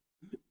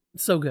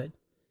 So good.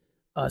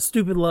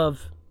 Stupid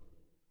Love.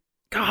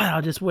 God, I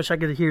just wish I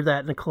could hear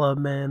that in the club,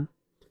 man.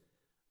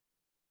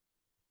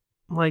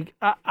 Like,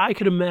 I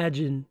could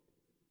imagine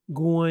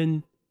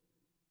going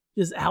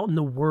just out in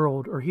the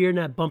world or hearing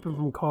that bumping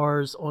from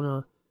cars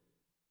on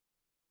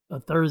a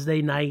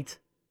Thursday night,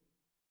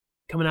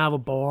 coming out of a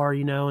bar,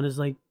 and it's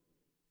like,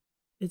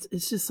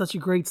 it's just such a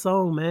great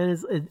song, man.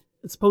 It's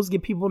supposed to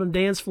get people on the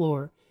dance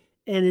floor,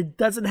 and it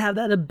doesn't have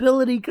that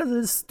ability because of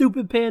this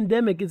stupid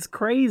pandemic. It's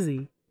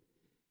crazy.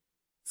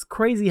 It's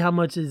crazy how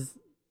much it's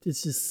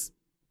just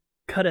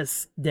cut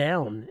us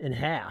down in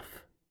half.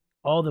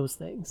 All those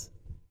things.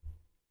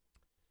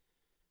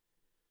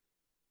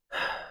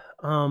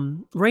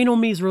 Rain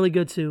on Me is really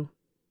good too.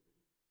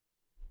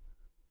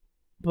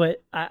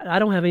 But I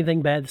don't have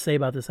anything bad to say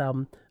about this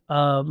album.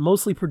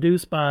 Mostly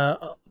produced by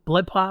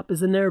Blood Pop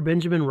is in there,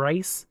 Benjamin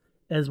Rice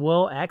as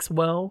well,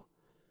 Axwell.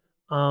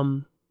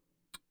 Morgan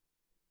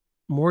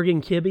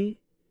Kibbe,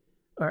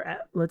 or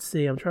let's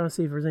see, I'm trying to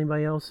see if there's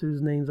anybody else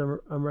whose names I'm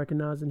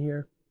recognizing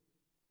here.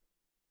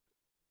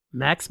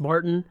 Max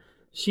Martin.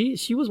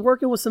 She was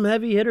working with some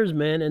heavy hitters,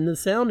 man, and the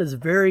sound is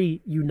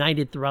very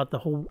united throughout the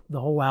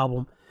whole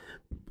album.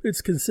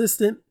 It's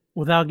consistent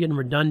without getting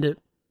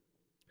redundant,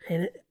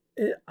 and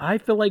I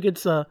feel like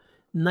it's a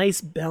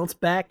nice bounce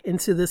back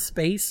into this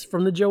space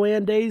from the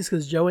Joanne days,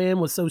 because Joanne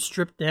was so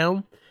stripped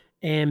down.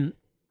 And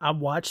I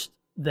watched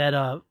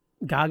that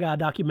Gaga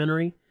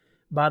documentary,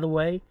 by the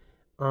way.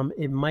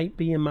 It might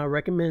be in my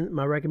recommended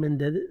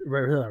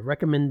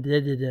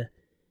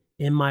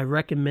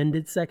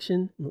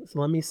section. So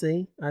let me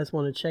see. I just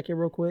want to check it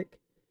real quick.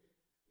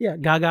 Yeah,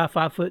 Gaga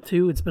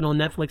 5'2". It's been on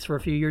Netflix for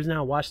a few years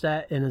now. Watch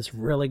that, and it's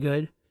really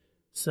good.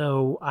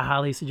 So I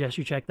highly suggest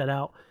you check that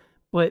out.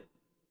 But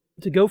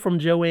to go from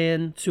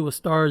Joanne to A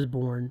Star Is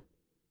Born,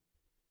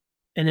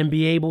 and then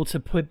be able to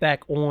put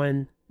back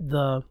on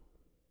the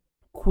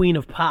Queen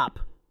of Pop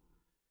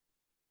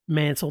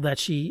mantle that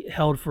she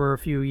held for a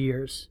few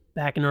years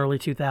back in the early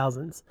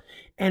 2000s,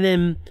 and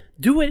then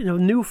do it in a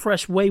new,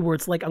 fresh way where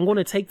it's like, I'm going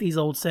to take these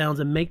old sounds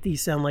and make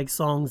these sound like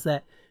songs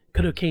that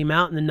could have came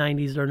out in the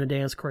 90s during the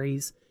dance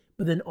craze,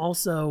 but then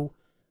also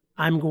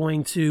I'm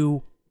going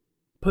to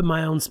put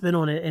my own spin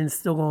on it, and it's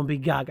still going to be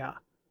Gaga.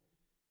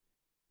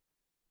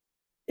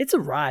 It's a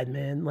ride,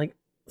 man. Like,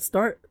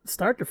 start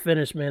to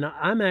finish, man.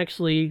 I'm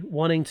actually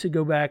wanting to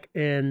go back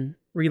and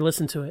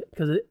re-listen to it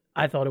because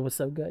I thought it was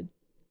so good.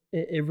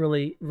 It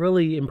really,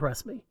 really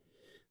impressed me.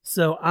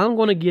 So I'm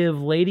going to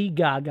give Lady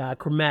Gaga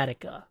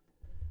Chromatica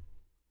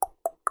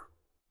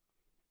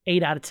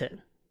 8 out of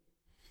 10.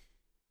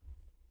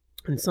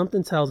 And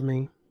something tells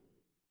me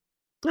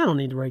I don't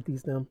need to write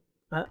these down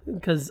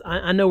because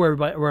I know where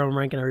I'm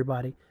ranking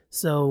everybody.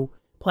 So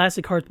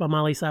Plastic Hearts by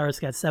Miley Cyrus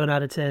got 7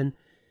 out of 10.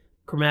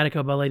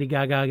 Chromatica by Lady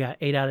Gaga got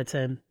 8 out of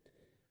 10.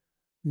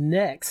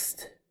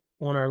 Next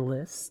on our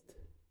list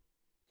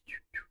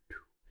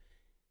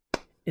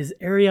is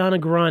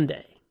Ariana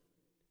Grande.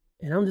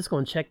 And I'm just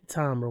going to check the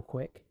time real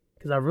quick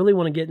because I really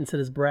want to get into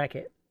this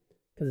bracket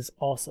because it's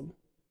awesome.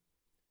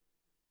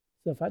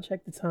 So if I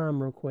check the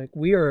time real quick,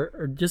 we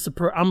are just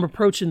I'm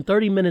approaching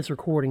 30 minutes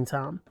recording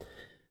time.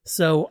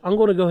 So I'm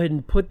going to go ahead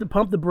and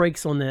pump the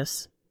brakes on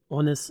this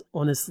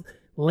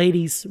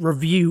ladies'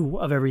 review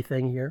of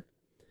everything here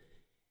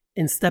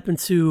and step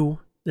into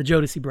the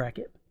Jodeci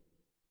bracket.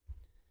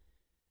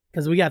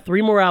 Because we got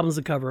 3 more albums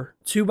to cover,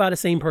 2 by the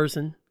same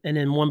person, and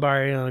then 1 by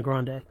Ariana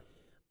Grande.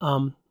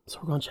 So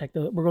we're going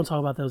to talk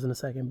about those in a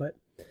second, but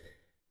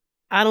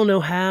I don't know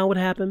how it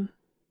happened,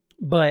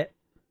 but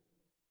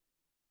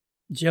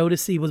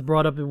Jodeci was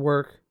brought up at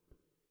work.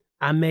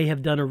 I may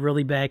have done a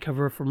really bad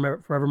cover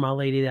for Forever My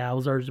Lady that I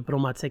was urged to put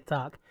on my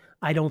TikTok.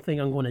 I don't think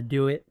I'm going to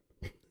do it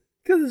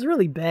because it's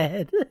really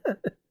bad.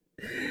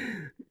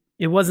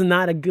 It was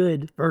not a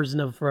good version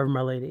of Forever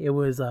My Lady. It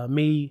was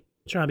me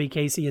trying to be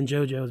Casey and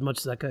JoJo as much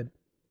as I could.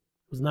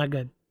 It was not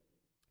good.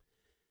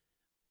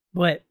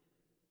 But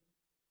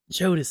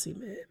Jodeci,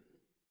 man.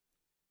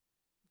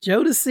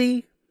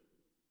 Jodeci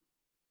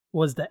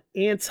was the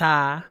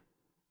anti-Boyz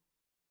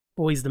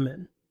II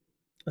Men,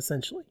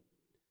 essentially.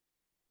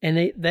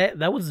 And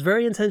that was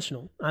very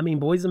intentional. I mean,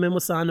 Boyz II Men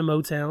was signed to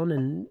Motown,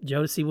 and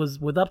Jodeci was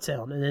with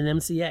Uptown and then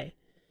MCA.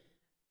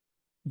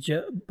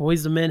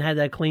 Boyz II Men had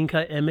that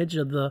clean-cut image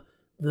of the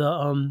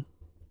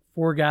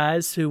 4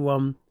 guys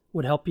who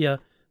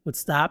would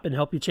stop and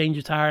help you change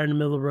your tire in the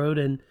middle of the road.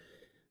 And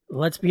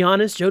let's be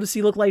honest,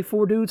 Jodeci looked like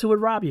 4 dudes who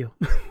would rob you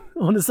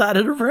on the side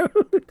of the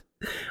road.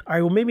 All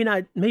right, well, maybe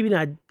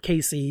not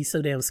Casey. He's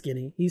so damn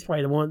skinny. He's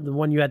probably the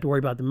one you have to worry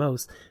about the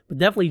most. But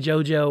definitely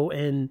JoJo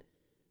and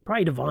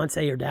probably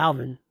Devontae or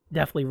Dalvin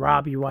definitely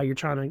rob you while you're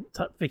trying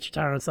to fix your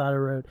tire on the side of the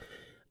road.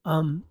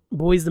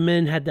 Boyz II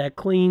Men had that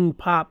clean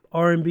pop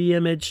R&B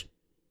image,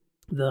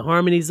 the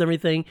harmonies and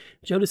everything.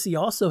 Jodeci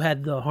also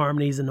had the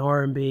harmonies and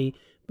R&B,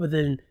 but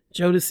then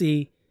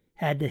Jodeci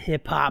had the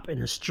hip hop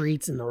and the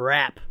streets and the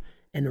rap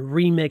and the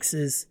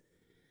remixes.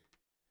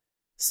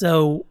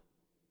 So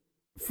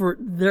for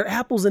their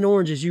apples and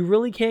oranges, you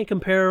really can't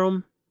compare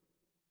them.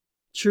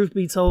 Truth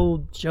be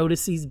told,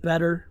 Jodeci's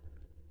better.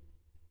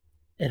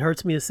 It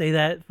hurts me to say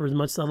that for as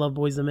much as I love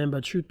Boyz II Men,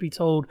 but truth be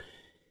told,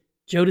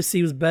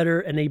 Jodeci was better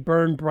and they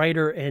burned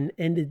brighter and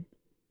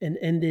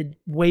ended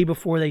way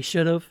before they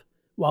should have,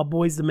 while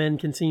Boyz II Men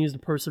continues to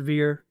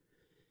persevere.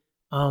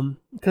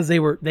 Because they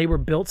were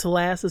built to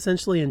last,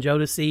 essentially, and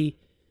Jodeci,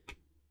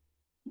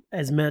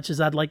 as much as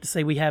I'd like to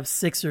say we have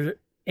 6 or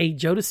 8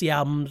 Jodeci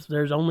albums,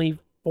 there's only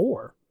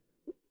 4.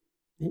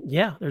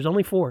 Yeah, there's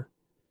only 4.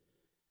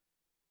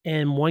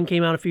 And 1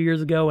 came out a few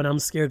years ago, and I'm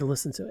scared to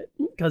listen to it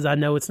because I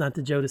know it's not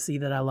the Jodeci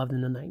that I loved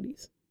in the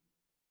 90s.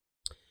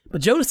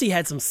 But Jodeci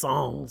had some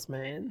songs,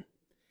 man.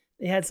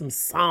 They had some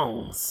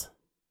songs.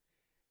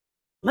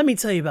 Let me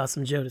tell you about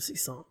some Jodeci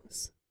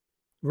songs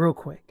real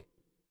quick.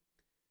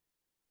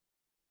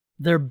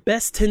 Their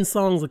best 10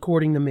 songs,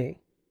 according to me.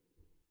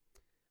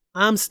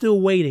 I'm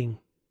Still Waiting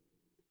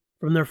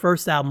from their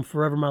first album,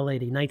 Forever My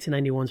Lady,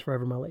 1991's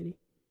Forever My Lady.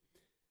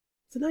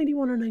 Is it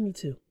 91 or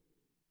 92?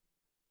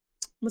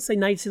 I'm gonna say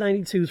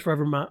 1992's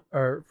Forever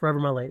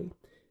My Lady.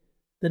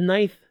 The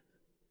ninth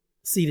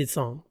seeded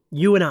song,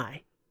 You and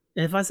I.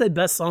 And if I said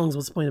best songs,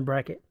 what's the point of the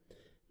bracket?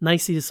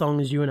 Ninth seeded song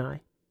is You and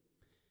I.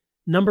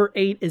 Number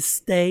 8 is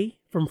Stay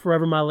from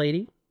Forever My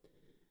Lady.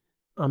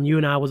 You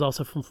and I was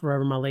also from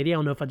Forever My Lady. I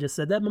don't know if I just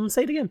said that, but I'm gonna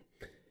say it again.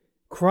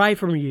 Cry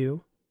from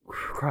You.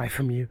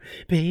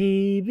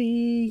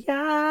 Baby,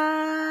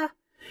 I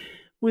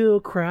will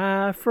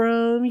cry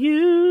from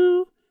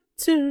you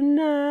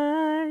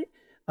tonight.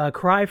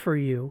 Cry for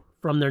You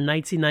from their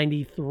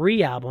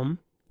 1993 album,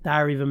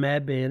 Diary of a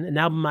Mad Band, an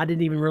album I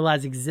didn't even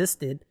realize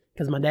existed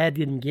because my dad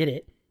didn't get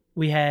it.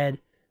 We had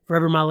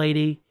Forever My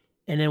Lady,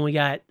 and then we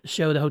got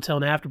Show, The Hotel,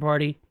 and After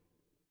Party.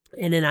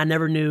 And then I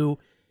never knew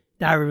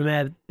Diary of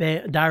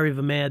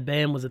a Mad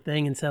Band was a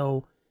thing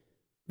until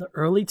the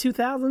early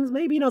 2000s,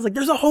 maybe. And I was like,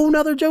 there's a whole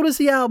nother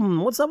Jodeci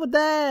album. What's up with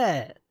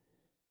that?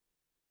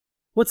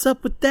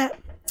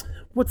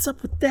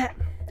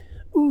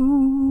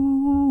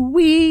 Ooh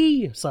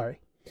wee. Sorry.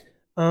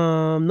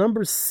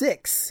 Number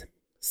 6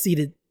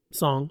 seeded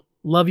song,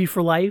 Love You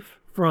for Life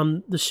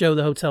from the Show,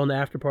 The Hotel, and the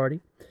After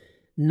Party.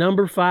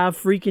 Number 5,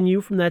 Freaking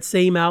You from that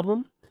same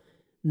album.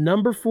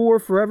 Number 4,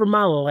 Forever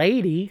My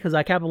Lady, because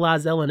I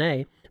capitalized L and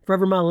A.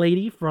 Forever My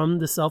Lady from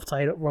the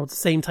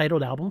same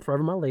titled album,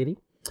 Forever My Lady.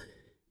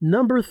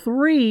 Number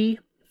 3,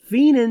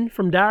 Fiendin'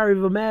 from Diary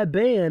of a Mad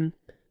Band.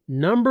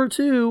 Number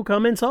 2,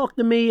 Come and Talk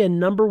to Me.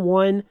 And number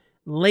 1,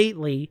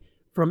 Lately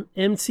from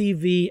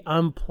MTV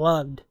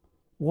Unplugged.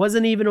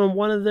 Wasn't even on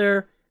one of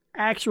their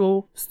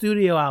actual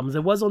studio albums.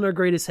 It was on their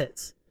greatest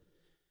hits.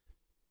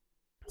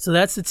 So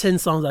that's the 10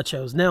 songs I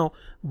chose. Now,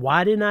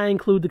 why didn't I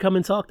include the Come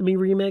and Talk to Me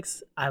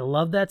remix? I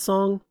love that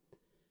song.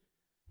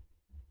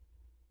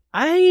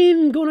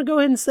 I'm going to go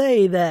ahead and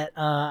say that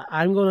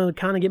I'm going to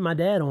kind of get my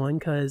dad on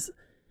because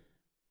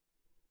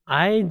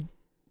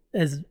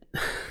this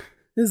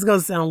is going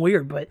to sound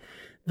weird, but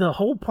the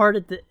whole part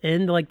at the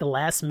end, like the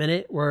last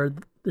minute where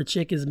the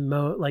chick is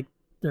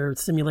they're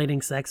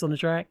simulating sex on the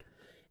track.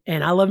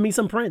 And I love me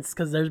some Prince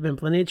because there's been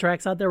plenty of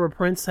tracks out there where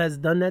Prince has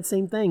done that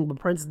same thing, but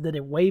Prince did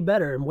it way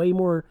better and way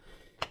more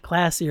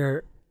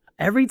classier.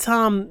 Every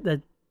time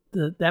that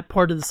that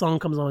part of the song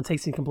comes on, it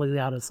takes me completely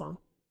out of the song.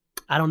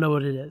 I don't know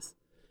what it is.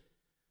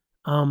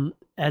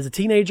 As a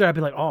teenager, I'd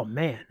be like, "Oh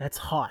man, that's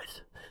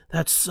hot.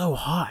 That's so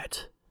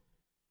hot."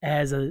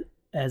 As a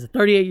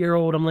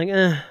 38-year-old, I'm like,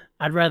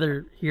 I'd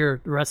rather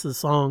hear the rest of the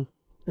song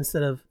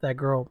instead of that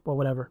girl, but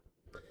whatever.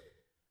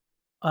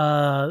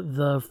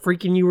 The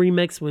Freaking You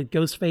remix with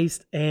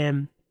Ghostface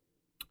and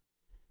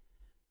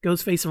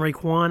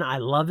Raekwon, I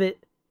love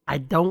it. I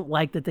don't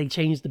like that they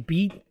changed the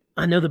beat.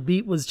 I know the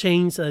beat was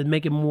changed to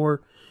make it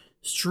more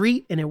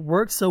street, and it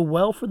worked so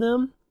well for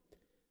them,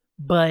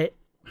 but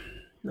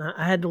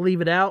I had to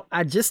leave it out.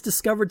 I just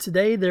discovered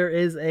today there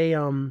is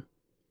a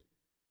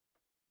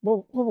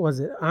what was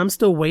it? I'm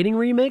Still Waiting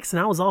remix, and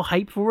I was all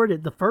hyped for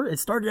it. It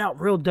started out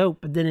real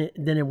dope, but then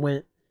it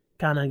went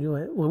kind of,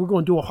 well, we're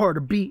going to do a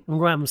harder beat and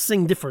we're going to have them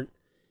sing different,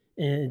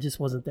 and it just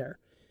wasn't there.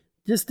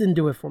 Just didn't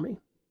do it for me.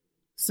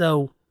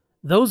 So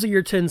those are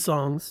your 10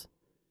 songs,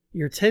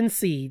 your 10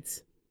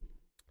 seeds.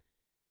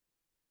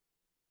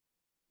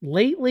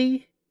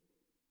 Lately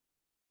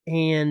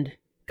and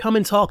Come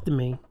and Talk to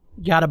Me,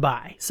 gotta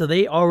buy. So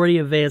they already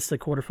advanced to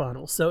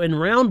quarterfinals. So in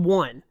round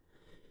 1,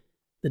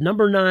 the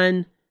number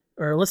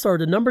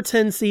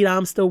 10 seed,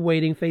 I'm Still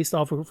Waiting, faced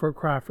off for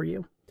Cry for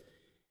You.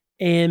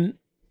 And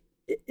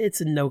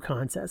it's a no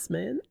contest,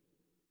 man.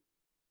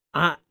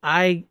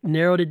 I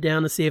narrowed it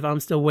down to see if I'm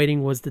Still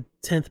Waiting was the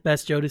 10th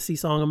best Jodeci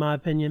song, in my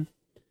opinion,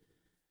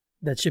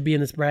 that should be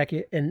in this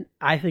bracket. And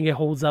I think it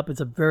holds up. It's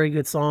a very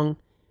good song.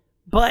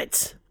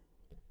 But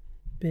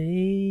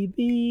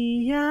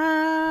baby,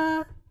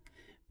 I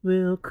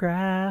will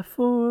cry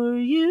for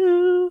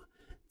you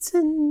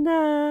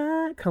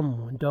tonight. Come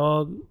on,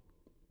 dog.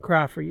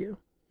 Cry for You.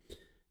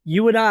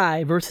 You and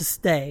I versus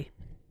Stay.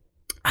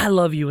 I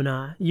love You and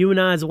I. You and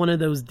I is one of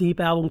those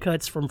deep album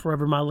cuts from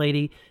Forever My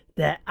Lady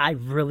that I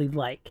really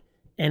like.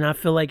 And I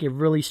feel like it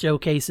really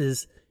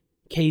showcases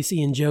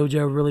Casey and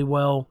JoJo really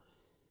well.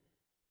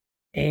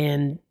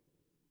 And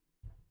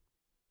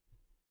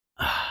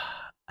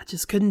I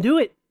just couldn't do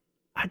it.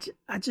 I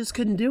just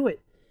couldn't do it.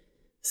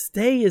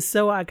 Stay is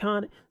so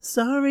iconic.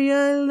 Sorry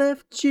I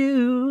left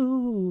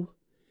you.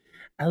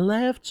 I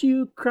left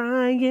you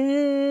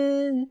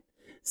crying.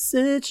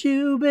 Since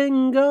you've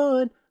been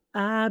gone,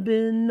 I've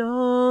been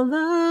all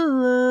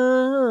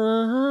alone.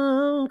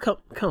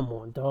 Come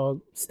on,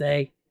 dog.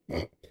 Stay.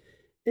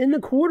 In the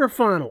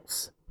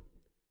quarterfinals,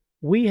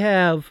 we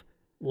have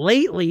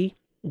Lately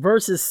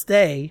versus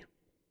Stay.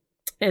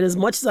 And as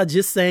much as I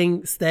just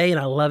sang Stay and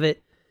I love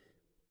it,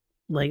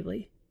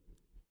 Lately.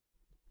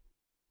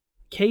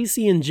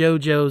 Casey and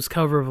JoJo's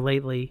cover of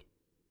Lately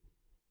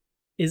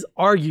is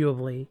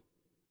arguably,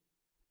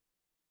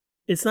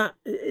 it's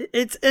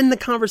in the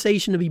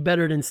conversation to be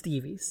better than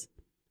Stevie's.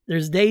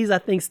 There's days I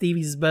think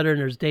Stevie's is better, and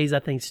there's days I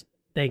think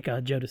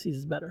Jodeci's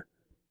is better.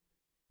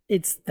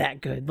 It's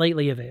that good.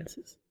 Lately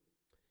advances.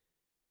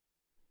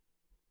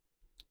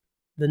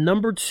 The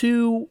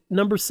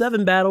number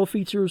 7 battle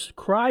features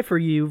Cry For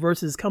You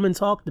versus Come and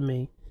Talk to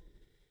Me.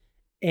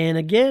 And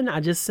again, I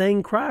just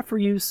sang Cry For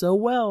You so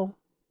well.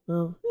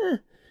 Well,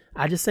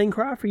 I just sang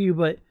Cry For You,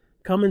 but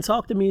Come and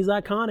Talk to Me is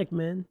iconic,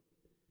 man.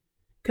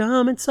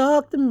 Come and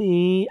talk to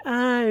me.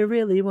 I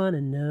really want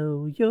to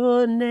know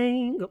your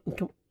name.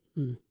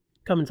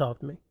 Come and talk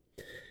to me.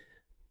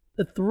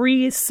 The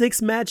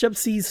 3-6 matchup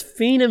sees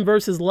Feenan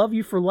versus Love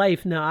You for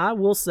Life. Now, I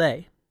will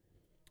say,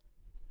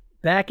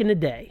 back in the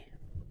day,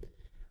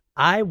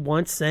 I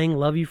once sang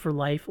Love You for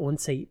Life on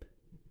tape,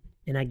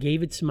 and I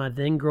gave it to my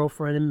then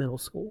girlfriend in middle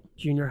school,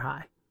 junior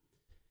high.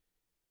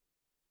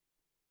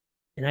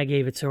 And I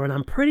gave it to her, and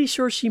I'm pretty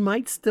sure she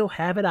might still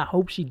have it. I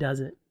hope she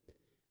doesn't.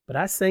 But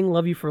I sang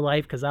Love You for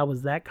Life because I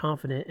was that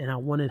confident, and I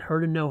wanted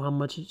her to know how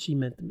much she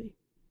meant to me.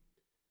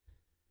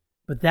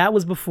 But that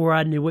was before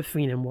I knew what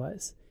Feenan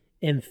was.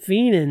 And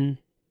Feenan,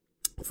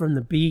 from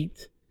the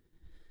beat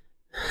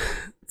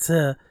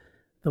to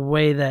the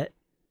way that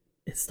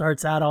it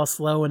starts out all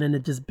slow and then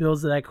it just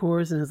builds to that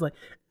chorus, and it's like,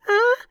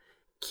 I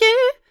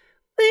can't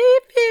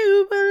leave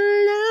you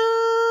alone.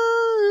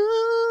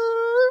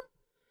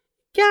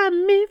 Got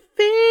me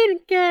feeling,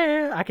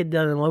 girl. I could have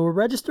done it in lower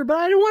register, but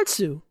I didn't want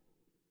to.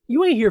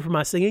 You ain't here for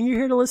my singing. You're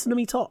here to listen to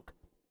me talk.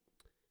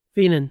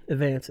 Feenan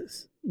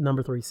advances,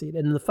 number 3 seed.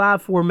 And in the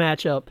 5-4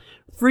 matchup,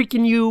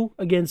 Freaking You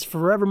against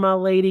Forever My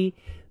Lady.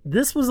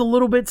 This was a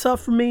little bit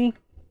tough for me.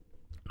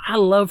 I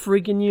love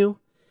Freaking You.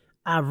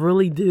 I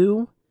really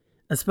do.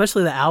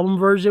 Especially the album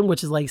version,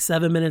 which is like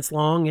 7 minutes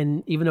long.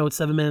 And even though it's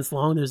 7 minutes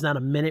long, there's not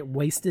a minute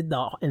wasted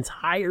the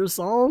entire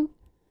song.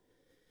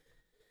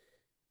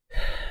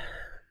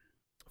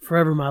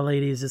 Forever My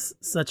Lady is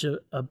just such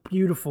a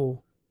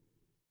beautiful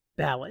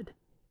ballad.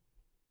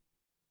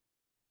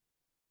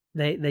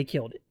 They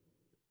killed it.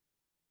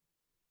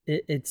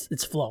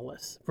 It's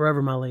flawless.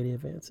 Forever My Lady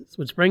advances,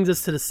 which brings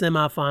us to the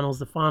semifinals,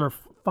 the final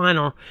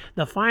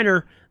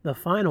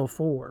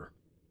 4.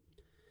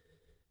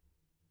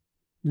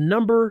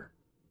 Number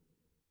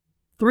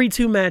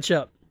 3-2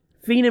 matchup,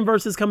 Feenan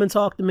versus Come and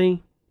Talk to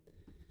Me.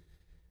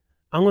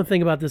 I'm gonna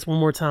think about this one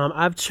more time.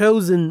 I've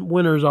chosen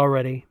winners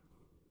already,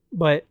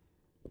 but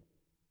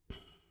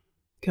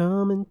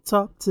come and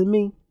talk to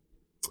me.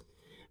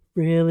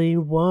 Really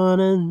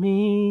wanna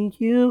meet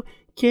you.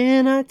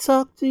 Can I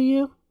talk to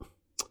you?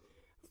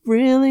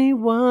 Really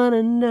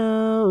wanna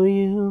know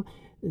you.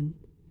 And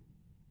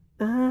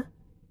I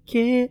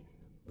can't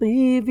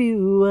leave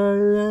you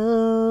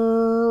alone.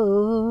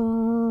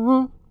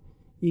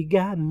 You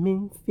got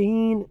me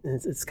feeling.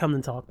 It's come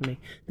and talk to me.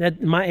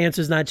 That my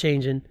answer's not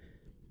changing.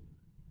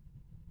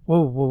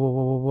 Whoa,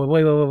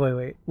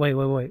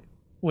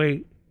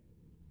 wait.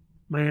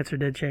 My answer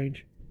did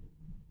change.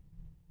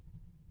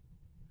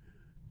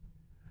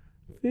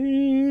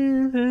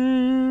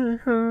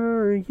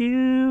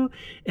 You,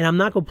 and I'm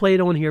not gonna play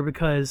it on here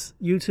because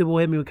YouTube will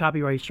hit me with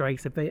copyright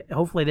strikes.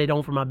 Hopefully they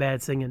don't for my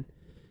bad singing,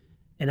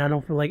 and I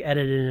don't feel like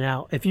editing it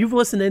out. If you've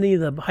listened to any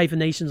of the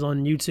hyphenations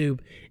on YouTube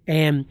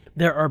and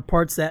there are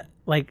parts that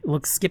like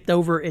look skipped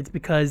over, it's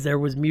because there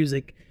was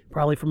music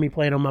probably for me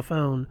playing on my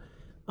phone.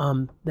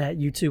 That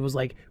YouTube was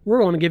like, we're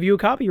going to give you a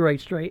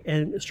copyright strike,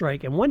 and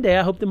one day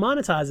I hope to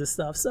monetize this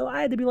stuff. So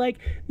I had to be like,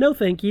 no,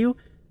 thank you.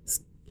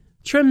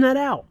 Trim that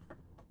out.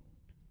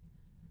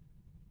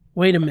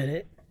 Wait a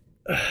minute.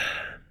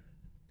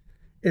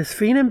 Is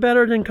Feenan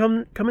better than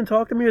Come and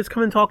Talk to Me, or is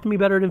Come and Talk to Me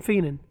better than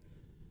Feenan?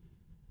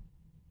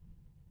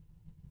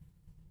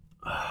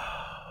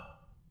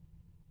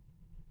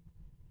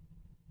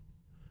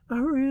 I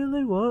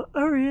really want.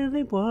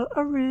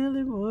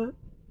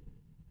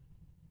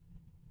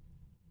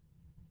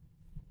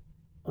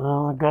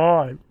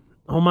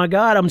 Oh my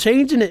God, I'm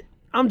changing it.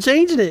 I'm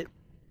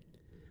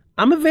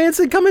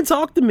advancing Come and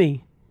Talk to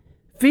Me.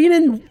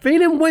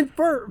 Feenan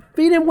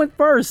went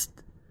first.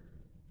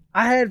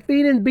 I had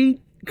Feenan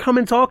beat Come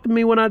and Talk to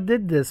Me when I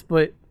did this,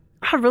 but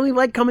I really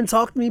like Come and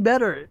Talk to Me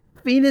better.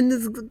 Feenan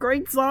is a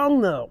great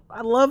song though.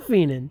 I love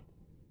Feenan.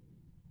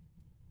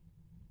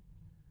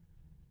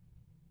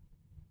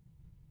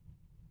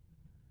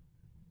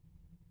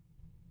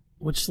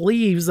 Which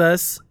leaves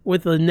us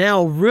with a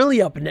now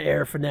really up in the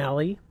air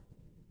finale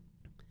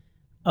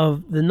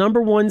of the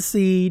number 1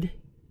 seed.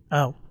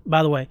 Oh,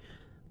 by the way,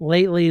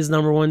 Lately is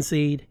number 1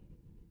 seed.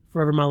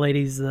 Forever My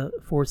Lady's the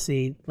 4th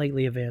seed.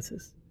 Lately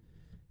advances.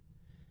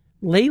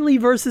 Lately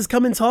versus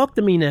Come and Talk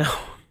to Me now.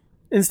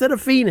 Instead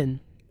of Feenan.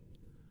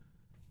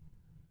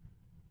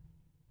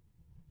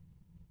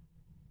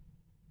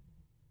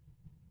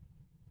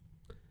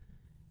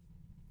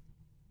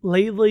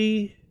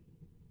 Lately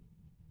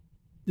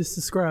just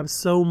describes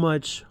so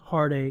much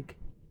heartache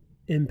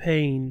and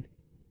pain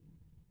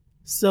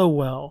so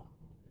well.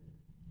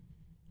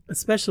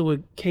 Especially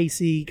with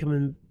Casey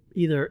coming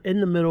either in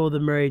the middle of the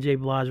Mary J.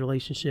 Blige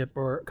relationship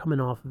or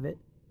coming off of it.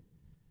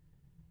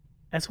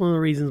 That's one of the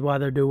reasons why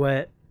their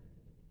duet,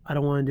 I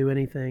Don't Want to Do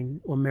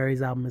Anything, on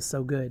Mary's album is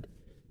so good.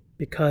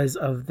 Because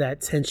of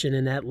that tension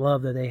and that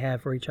love that they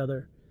have for each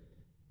other.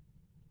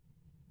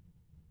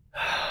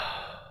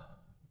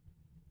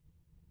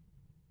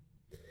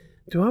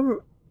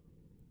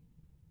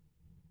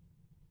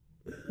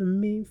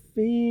 Me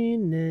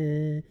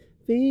fiending,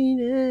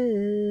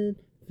 fiending,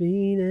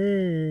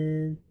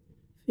 fiending,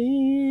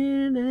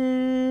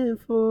 fiending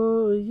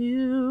for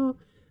you.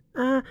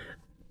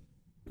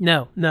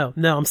 No,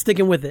 I'm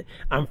sticking with it.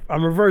 I'm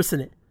reversing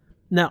it.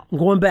 No, I'm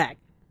going back.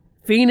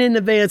 Fiending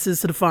advances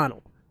to the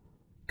final.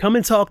 Come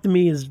and Talk to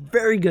Me is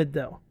very good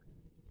though.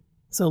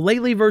 So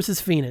Lately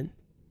versus Fiending.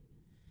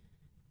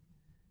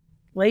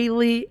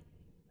 Lately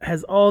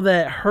has all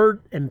that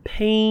hurt and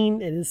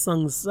pain, and it's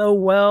sung so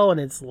well, and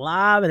it's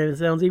live, and it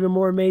sounds even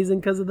more amazing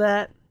because of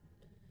that.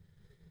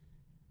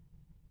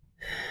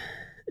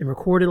 And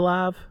recorded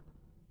live.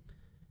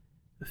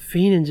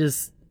 Fiending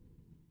just,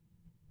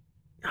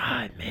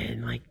 God,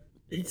 man, like,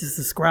 it just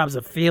describes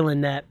a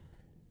feeling that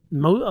a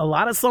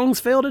lot of songs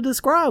fail to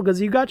describe, because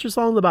you got your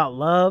songs about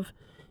love,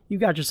 you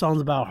got your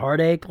songs about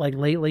heartache, like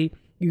Lately,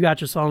 you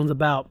got your songs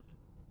about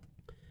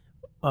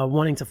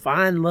wanting to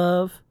find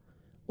love,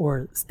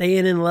 or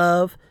staying in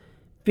love.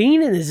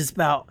 Fiending is just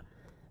about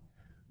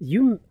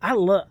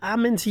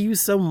I'm into you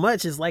so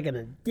much, it's like an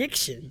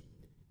addiction.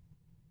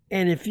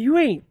 And if you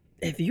ain't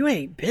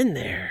been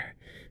there,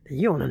 then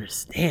you don't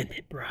understand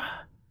it, bruh.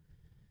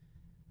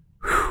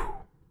 Whew.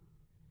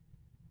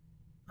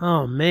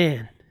 Oh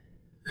man.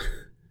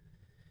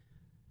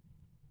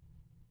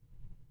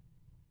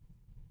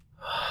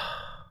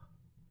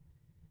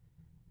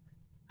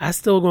 I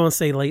still gonna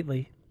say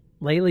Lately.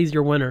 Lately's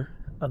your winner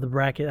of the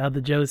bracket, of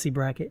the Jodeci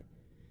bracket.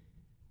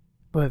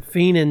 But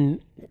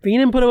Fiending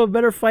put up a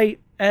better fight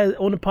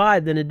on the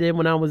pod than it did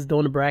when I was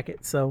doing the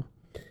bracket. So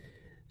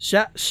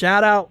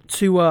shout out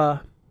to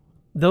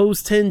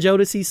those 10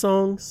 Jodeci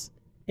songs,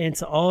 and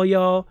to all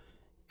y'all,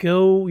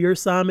 your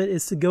assignment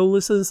is to go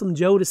listen to some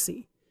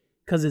Jodeci,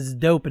 because it's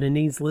dope and it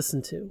needs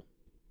listened to.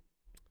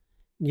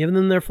 Give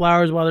them their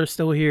flowers while they're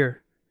still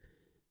here,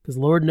 because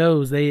Lord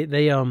knows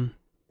they all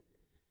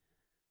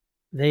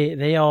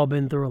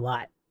been through a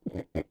lot.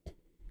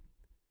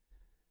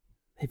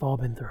 They've all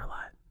been through a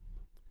lot.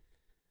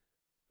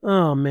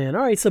 Oh, man.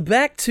 All right, so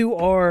back to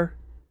our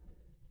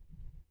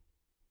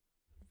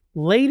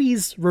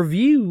ladies'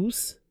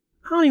 reviews.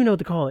 I don't even know what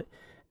to call it.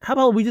 How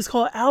about we just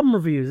call it album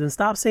reviews and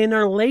stop saying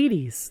they're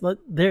ladies?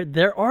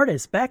 They're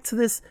artists. Back to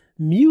this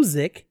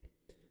music.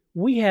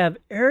 We have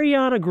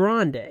Ariana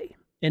Grande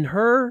and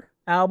her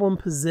album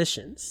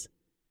Positions.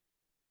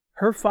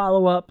 Her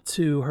follow-up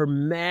to her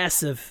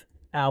massive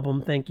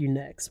album Thank You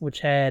Next, which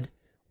had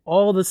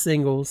all the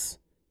singles,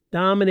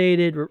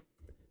 dominated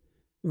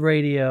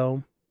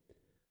radio,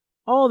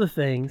 all the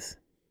things.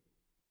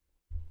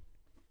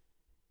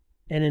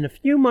 And then a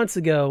few months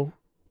ago,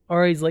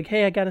 Ari's like,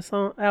 hey, I got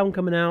a album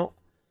coming out.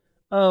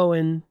 Oh,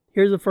 and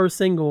here's the first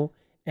single.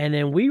 And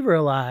then we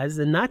realized,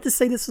 and not to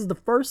say this was the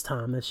first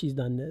time that she's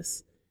done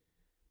this,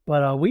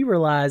 but we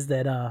realized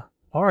that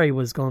Ari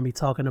was going to be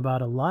talking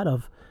about a lot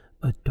of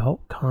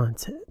adult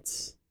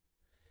content.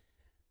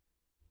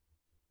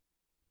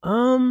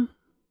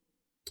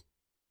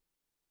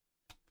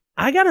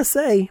 I gotta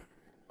say,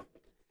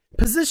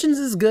 Positions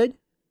is good.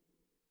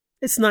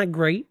 It's not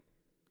great.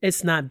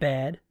 It's not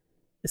bad.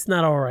 It's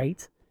not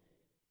alright.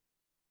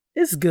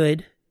 It's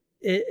good.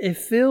 It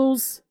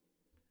feels...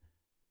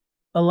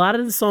 A lot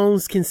of the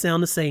songs can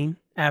sound the same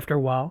after a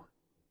while.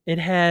 It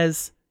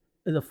has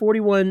the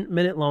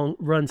 41-minute long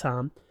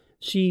runtime.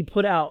 She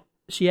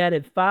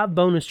added 5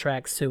 bonus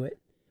tracks to it,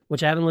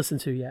 which I haven't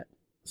listened to yet.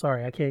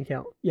 Sorry, I can't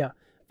count. Yeah,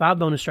 5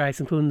 bonus tracks,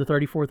 including the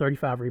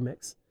 34-35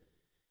 remix.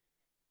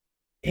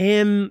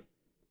 And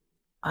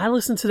I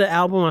listened to the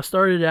album. I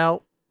started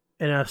out,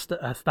 and I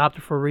stopped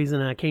it for a reason,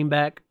 and I came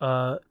back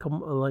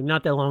like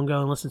not that long ago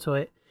and listened to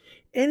it.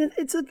 And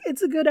it's a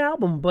good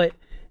album, but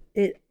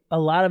a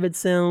lot of it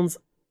sounds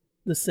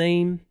the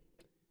same.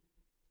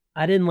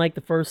 I didn't like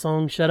the first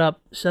song, Shut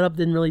Up. Shut Up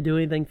didn't really do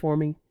anything for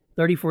me.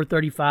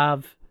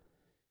 34-35,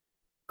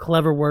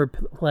 clever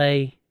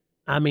wordplay.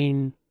 I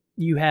mean,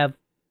 you have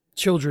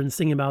children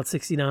singing about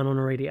 69 on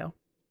the radio.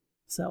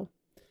 So,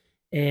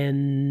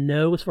 and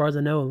no, as far as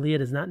I know, Aaliyah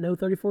does not know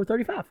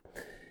 34-35.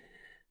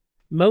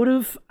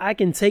 Motive, I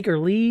can take or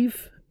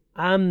leave.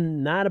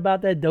 I'm not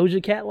about that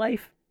Doja Cat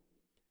life,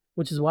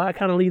 which is why I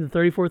kind of leave the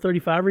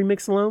 34-35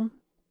 remix alone.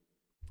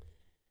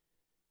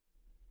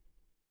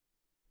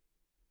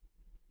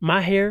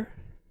 My Hair,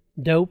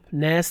 dope.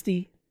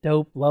 Nasty,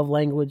 dope. Love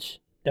Language,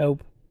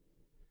 dope.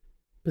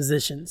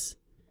 Positions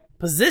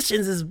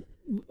is...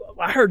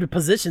 I heard the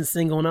Positions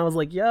single and I was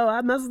like, yo,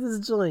 I mess with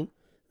this joint.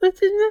 Like,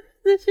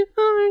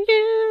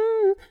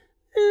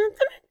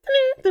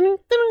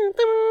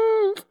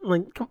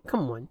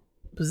 come on.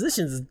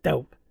 Positions is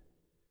dope.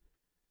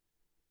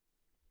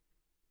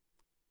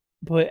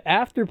 But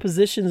after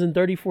Positions and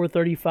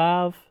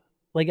 34-35,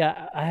 like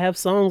I have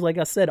songs, like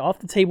I said, Off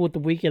the Table with The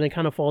Weeknd, it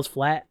kind of falls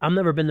flat. I've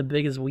never been the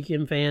biggest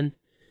Weeknd fan.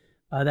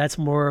 That's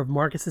more of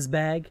Marcus's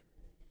bag.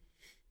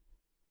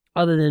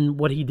 Other than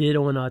what he did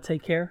on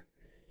Take Care.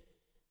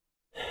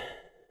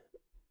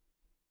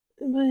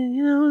 But,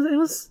 you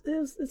know,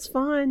 it's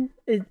fine.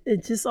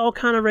 It just all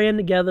kind of ran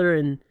together,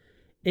 and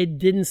it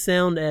didn't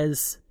sound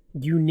as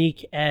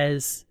unique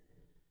as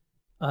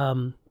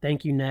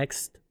Thank You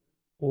Next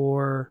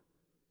or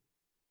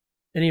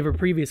any of her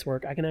previous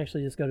work, I can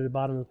actually just go to the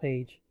bottom of the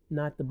page,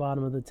 not the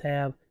bottom of the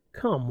tab.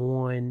 Come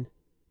on.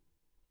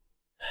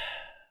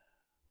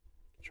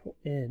 Control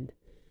end.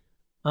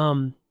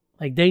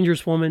 Like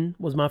Dangerous Woman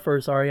was my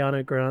first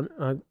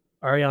Ariana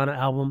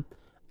album.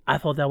 I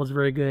thought that was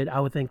very good.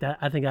 I think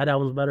that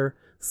album's better.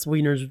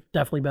 Sweetener's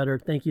definitely better.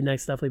 Thank You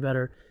Next definitely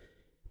better.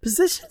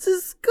 Positions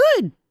is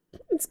good.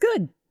 It's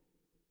good.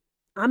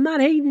 I'm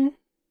not hating.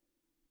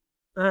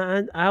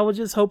 I was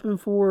just hoping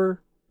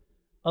for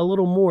a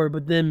little more,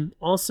 but then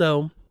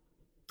also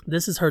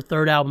this is her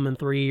third album in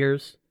 3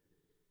 years.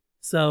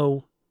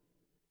 So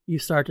you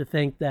start to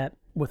think that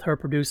with her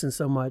producing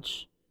so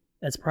much,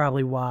 that's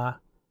probably why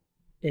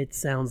it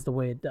sounds the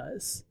way it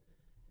does,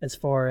 as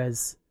far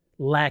as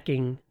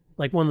lacking,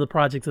 like one of the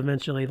projects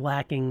eventually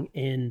lacking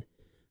in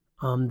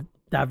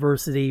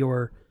diversity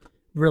or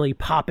really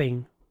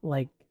popping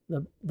like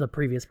the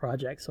previous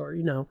projects. Or,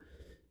 you know,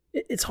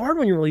 it's hard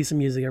when you're releasing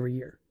music every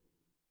year.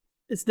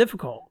 It's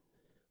difficult.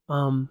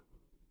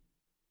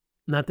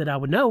 Not that I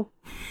would know,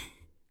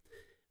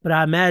 but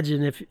I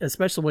imagine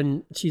especially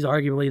when she's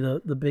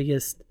arguably the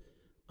biggest,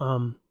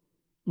 one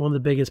of the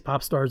biggest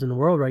pop stars in the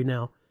world right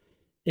now,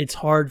 it's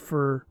hard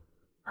for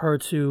her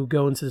to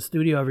go into the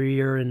studio every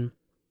year and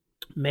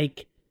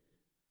make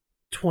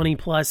 20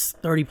 plus,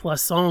 30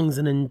 plus songs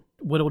and then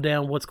whittle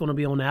down what's going to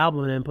be on the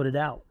album and then put it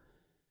out.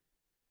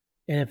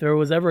 And if there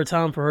was ever a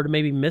time for her to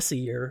maybe miss a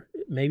year,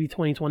 maybe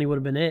 2020 would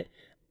have been it.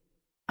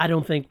 I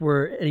don't think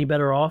we're any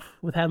better off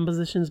with having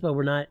Positions, but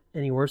we're not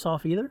any worse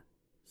off either.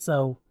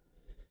 So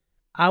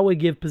I would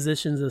give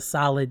Positions a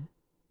solid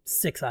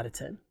 6 out of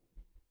 10.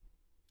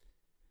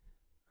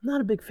 I'm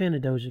not a big fan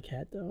of Doja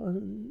Cat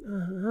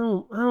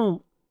though. I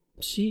don't.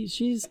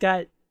 She's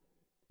got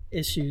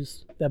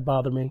issues that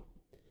bother me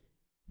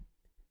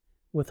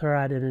with her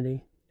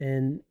identity,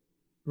 and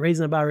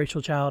raising a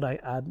biracial child,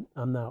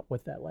 I'm not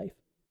with that life.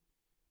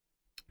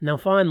 Now,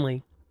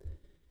 finally,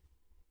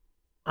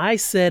 I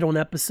said on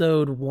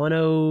episode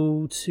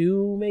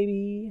 102,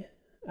 maybe,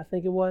 I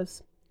think it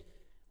was,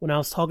 when I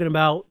was talking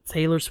about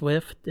Taylor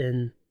Swift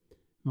and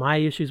my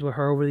issues with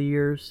her over the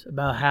years,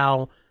 about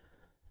how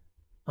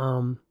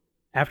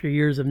after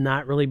years of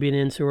not really being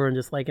into her and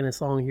just liking a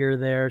song here or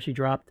there, she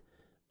dropped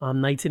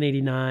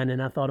 1989, and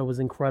I thought it was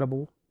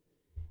incredible.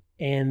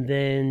 And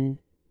then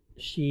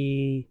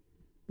she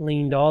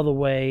leaned all the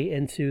way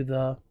into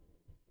the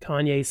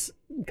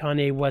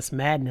Kanye West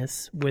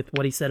madness with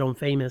what he said on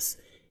Famous,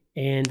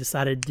 and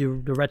decided to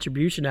do the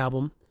Retribution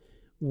album,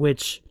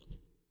 which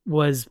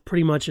was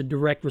pretty much a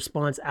direct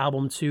response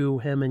album to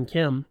him and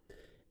Kim.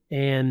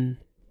 And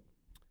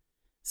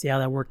see how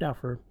that worked out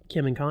for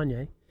Kim and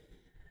Kanye.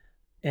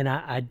 And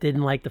I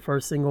didn't like the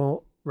first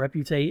single,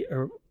 Reputate,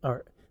 or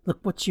Look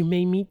What You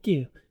Made Me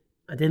Do.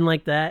 I didn't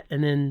like that.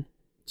 And then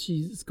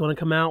she's going to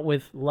come out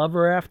with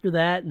Lover after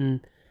that.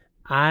 And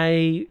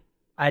I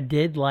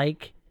did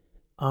like,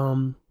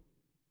 what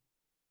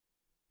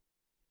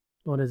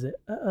is it?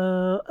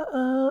 I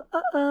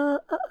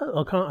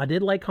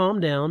did like Calm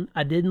Down.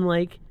 I didn't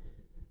like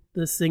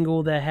the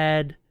single that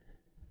had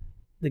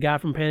the guy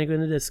from Panic at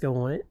the Disco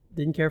on it.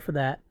 Didn't care for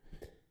that.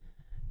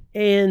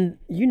 And,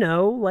 you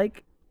know,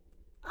 like,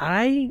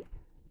 I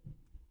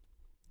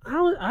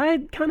kind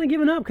of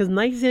given up because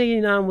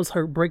 1989 was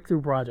her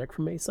breakthrough project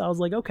for me. So I was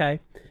like,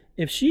 okay,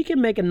 if she can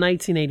make a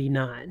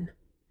 1989,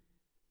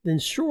 then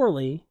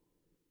surely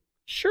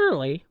she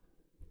can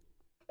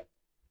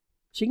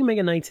make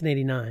a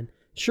 1989.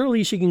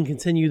 Surely she can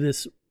continue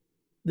this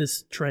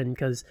trend,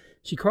 because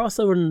she crossed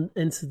over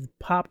into the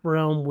pop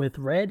realm with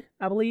Red,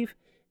 I believe.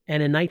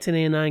 And in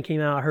 1989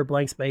 came out her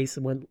Blank Space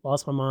and went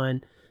Lost My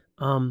Mind,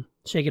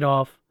 Shake It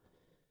Off.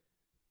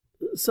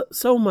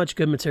 So much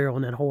good material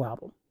in that whole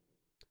album.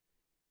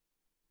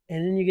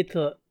 And then you get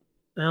to,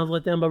 I was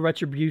let down by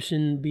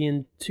Retribution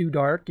being too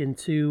dark and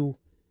too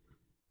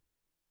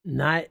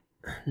not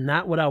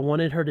what I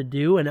wanted her to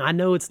do. And I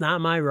know it's not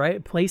my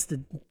right place to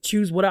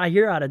choose what I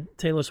hear out of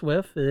Taylor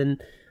Swift.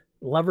 And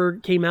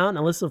Lover came out and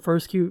I listened to the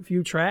first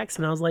few tracks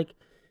and I was like,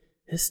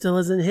 it still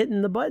isn't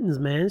hitting the buttons,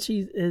 man.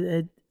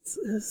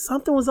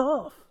 Something was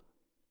off.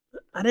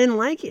 I didn't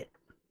like it.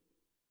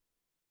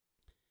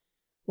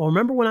 Well,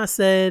 remember when I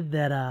said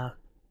that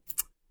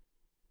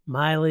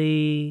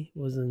Miley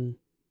was in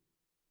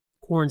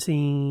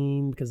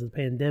quarantine because of the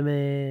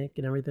pandemic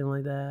and everything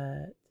like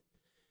that?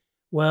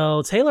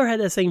 Well, Taylor had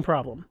that same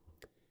problem.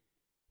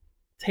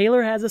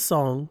 Taylor has a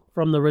song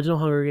from the original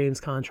Hunger Games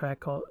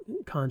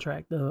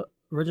the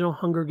original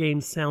Hunger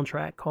Games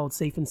soundtrack called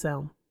Safe and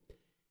Sound.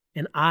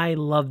 And I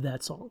love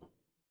that song.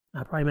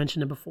 I probably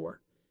mentioned it before.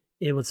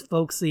 It was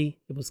folksy,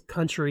 it was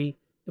country,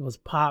 it was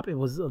pop, it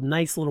was a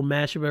nice little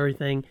mash of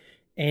everything.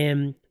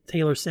 And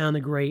Taylor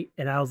sounded great.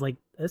 And I was like,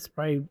 that's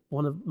probably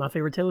one of my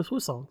favorite Taylor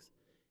Swift songs.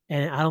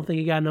 And I don't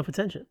think it got enough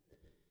attention.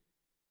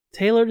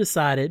 Taylor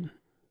decided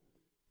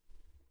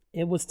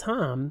it was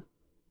time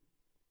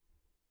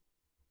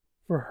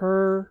for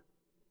her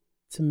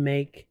to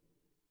make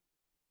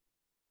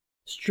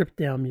stripped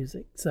down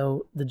music.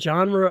 So the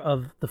genre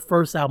of the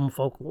first album,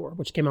 Folklore,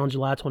 which came out on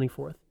July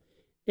 24th,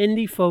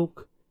 indie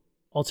folk,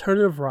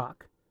 alternative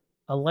rock,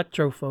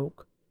 electro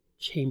folk,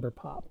 chamber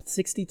pop.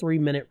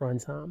 63-minute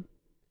runtime.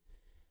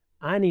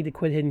 I need to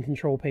quit hitting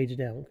control page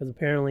down because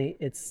apparently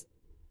it's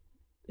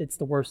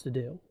the worst to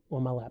do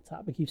on my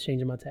laptop. It keeps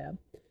changing my tab.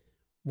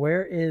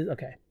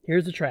 Okay,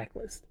 here's the track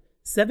list.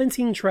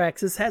 17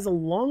 tracks. This has a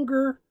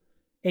longer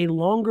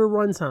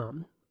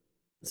runtime.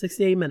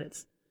 68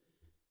 minutes.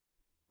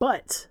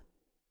 But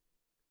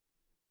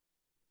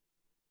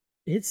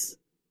it's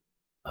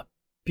a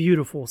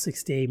beautiful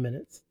 68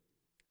 minutes.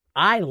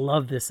 I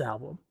love this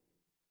album.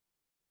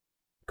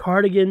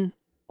 Cardigan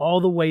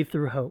all the way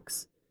through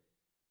Hoax.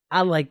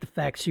 I like the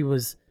fact she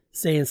was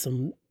saying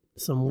some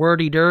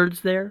wordy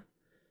dirds there.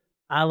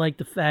 I like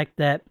the fact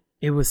that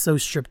it was so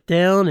stripped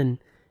down and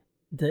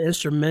the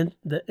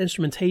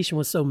instrumentation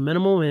was so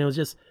minimal, and it was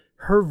just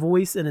her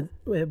voice, and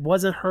it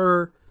wasn't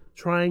her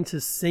trying to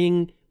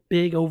sing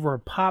big over a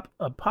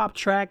pop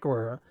track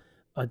or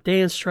a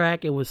dance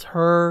track. It was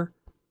her.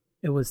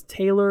 It was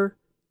Taylor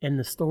and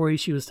the story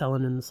she was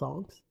telling in the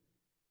songs.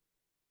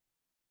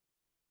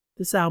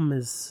 This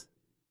album's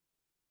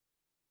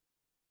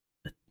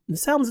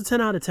a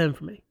 10 out of 10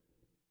 for me.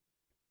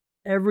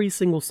 Every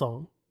single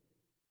song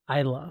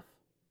I love.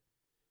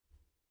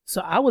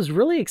 So I was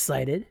really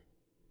excited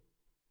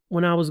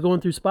when I was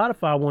going through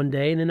Spotify one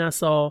day, and then I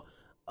saw,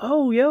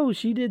 oh, yo,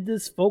 she did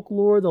this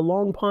Folklore, the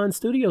Long Pond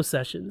studio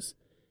sessions.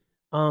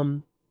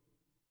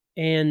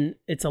 And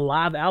it's a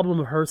live album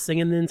of her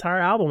singing the entire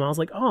album. I was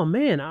like, oh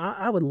man,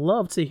 I would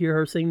love to hear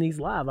her sing these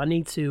live. I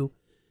want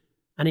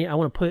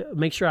to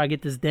make sure I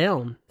get this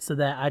down so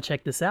that I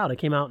check this out. It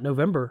came out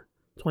November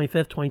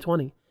 25th,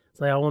 2020.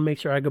 So I want to make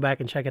sure I go back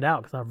and check it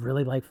out because I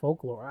really like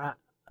Folklore.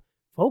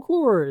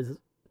 Folklore is,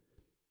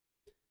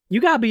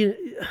 you gotta be,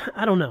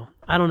 I don't know.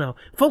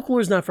 Folklore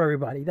is not for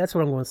everybody. That's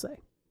what I'm going to say.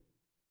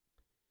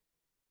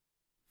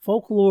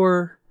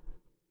 Folklore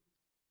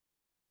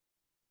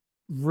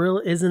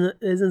really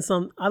isn't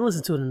some, I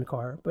listen to it in the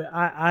car, but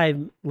I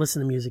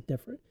listen to music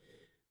different.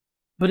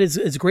 But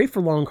it's great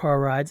for long car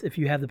rides if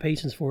you have the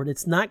patience for it.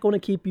 It's not going to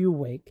keep you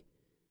awake.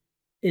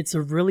 It's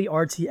a really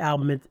artsy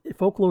album.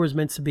 Folklore is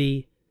meant to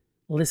be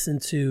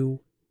listened to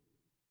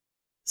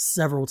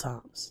several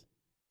times.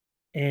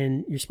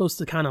 And you're supposed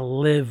to kind of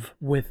live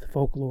with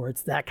Folklore.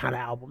 It's that kind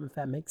of album, if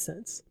that makes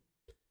sense.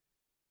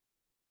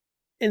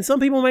 And some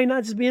people may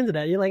not just be into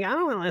that. You're like, I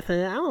don't want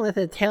to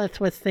listen to Taylor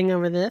Swift sing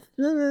over this.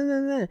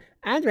 No.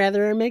 I'd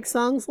rather make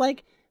songs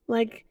like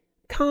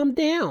Calm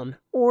Down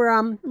or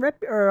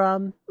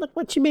Look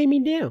What You Made Me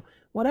Do.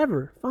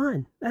 Whatever.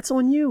 Fine. That's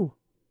on you.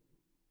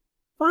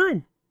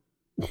 Fine.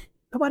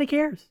 Nobody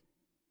cares.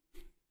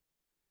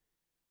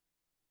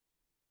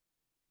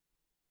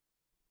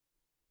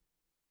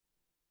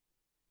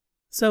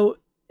 So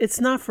it's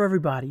not for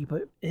everybody,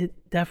 but it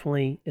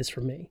definitely is for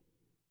me.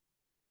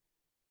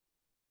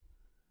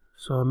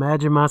 So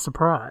imagine my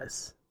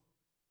surprise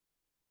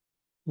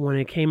when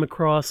it came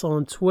across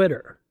on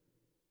Twitter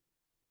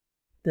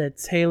that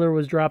Taylor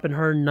was dropping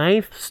her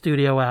 9th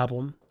studio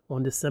album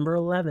on December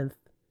 11th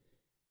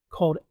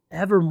called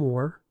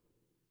Evermore.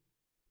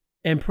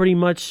 And pretty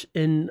much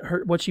in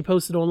what she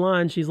posted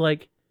online, she's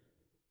like,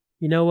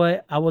 you know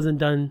what? I wasn't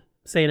done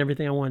saying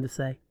everything I wanted to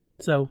say.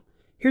 So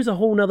here's a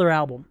whole nother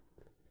album.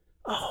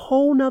 A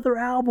whole nother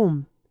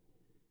album.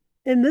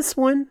 And this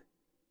one,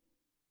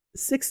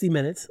 60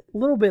 minutes, a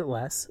little bit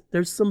less.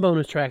 There's some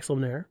bonus tracks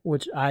on there,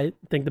 which I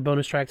think the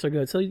bonus tracks are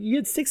good. So you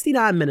get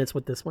 69 minutes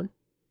with this one.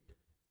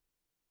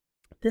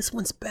 This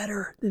one's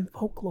better than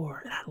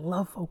Folklore, and I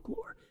love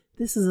Folklore.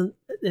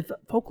 If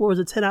Folklore is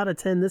a 10 out of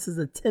 10, this is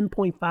a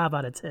 10.5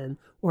 out of 10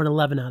 or an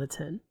 11 out of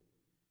 10.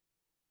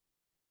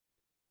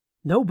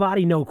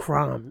 Nobody No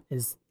Crime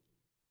is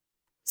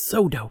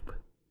so dope.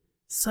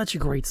 Such a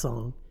great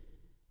song.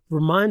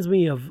 Reminds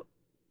me of,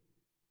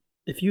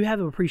 if you have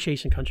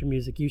appreciation country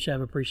music, you should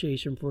have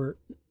appreciation for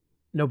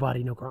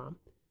Nobody No Crime.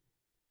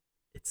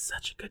 It's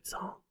such a good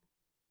song.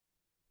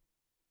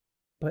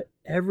 But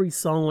every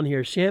song on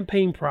here,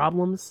 Champagne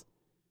Problems,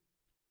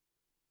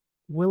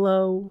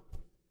 Willow,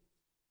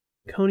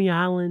 Coney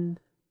Island,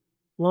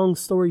 Long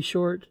Story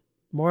Short,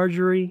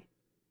 Marjorie,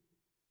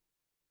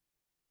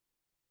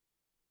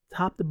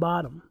 top to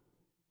bottom,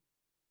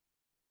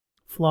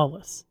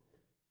 flawless.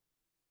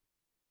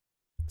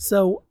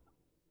 So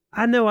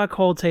I know I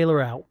called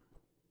Taylor out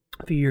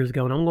a few years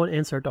ago, and I'm going to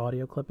insert the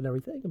audio clip and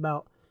everything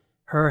about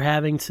her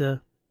having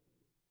to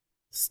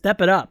step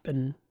it up.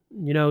 And,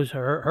 you know,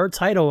 her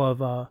title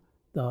of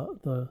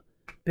the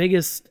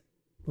biggest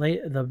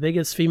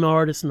female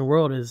artist in the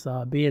world is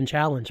Being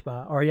Challenged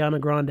by Ariana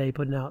Grande,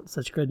 putting out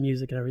such good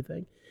music and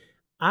everything.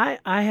 I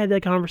had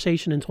that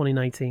conversation in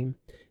 2019,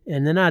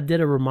 and then I did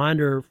a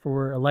reminder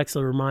for Alexa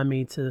to remind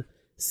me to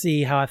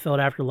see how I felt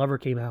after Lover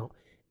came out.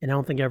 And I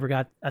don't think I ever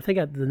got,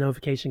 the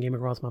notification came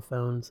across my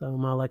phone, so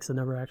my Alexa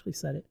never actually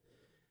said it.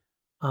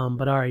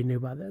 But I already knew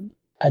by then.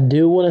 I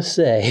do want to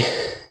say,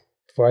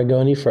 before I go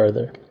any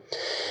further,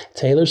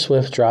 Taylor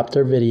Swift dropped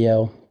her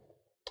video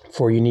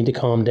for You Need to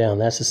Calm Down.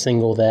 That's a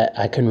single that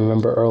I couldn't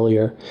remember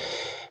earlier.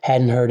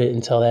 Hadn't heard it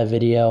until that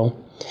video.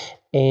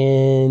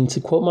 And to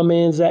quote my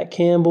man Zach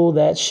Campbell,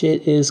 that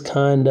shit is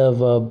kind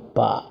of a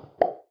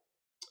bop.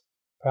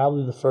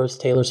 Probably the first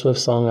Taylor Swift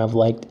song I've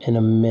liked in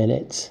a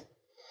minute.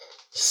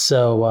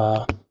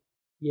 So,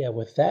 yeah,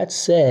 with that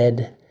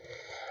said,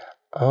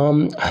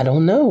 I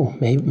don't know.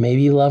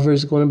 Maybe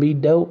Lover's going to be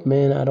dope,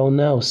 man. I don't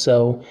know.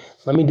 So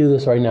let me do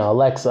this right now.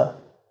 Alexa,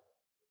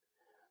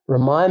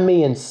 remind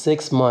me in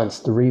 6 months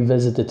to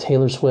revisit the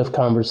Taylor Swift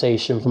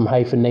conversation from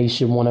Hyphen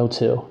Nation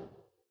 102. We're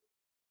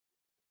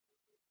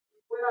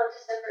on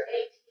December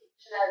 18th.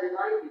 Should I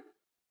remind you?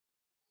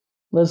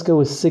 Let's go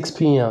with 6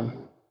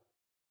 p.m.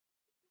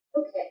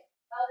 Okay.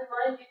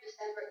 I'll remind you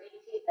December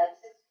 18th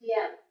at 6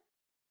 p.m.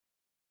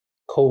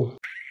 Cool.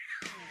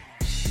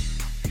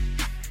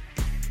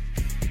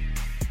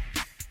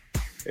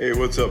 Hey,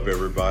 what's up,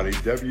 everybody?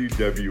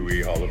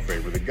 WWE Hall of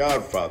Famer, The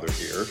Godfather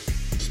here.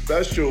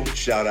 Special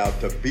shout out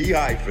to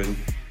B-Hyphen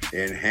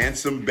and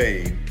Handsome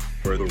Bane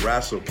for the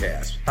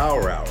WrestleCast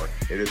Power Hour,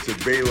 and it's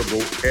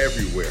available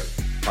everywhere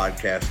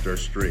podcasts are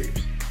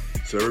streams.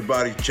 So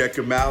everybody check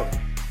them out.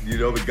 You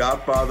know The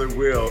Godfather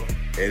will,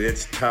 and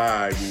it's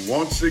time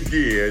once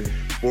again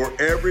for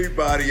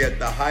everybody at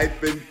the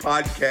Hyphen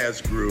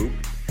Podcast Group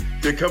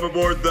to come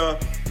aboard the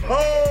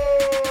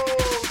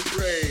whole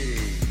train.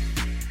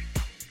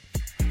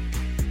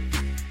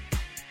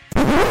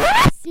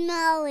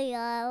 Smell you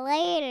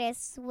later,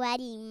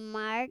 sweaty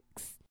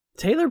marks.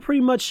 Taylor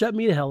pretty much shut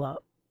me the hell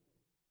up.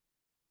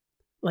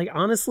 Like,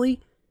 honestly,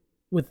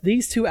 with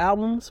these two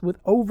albums, with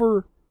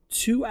over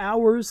 2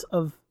 hours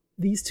of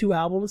these two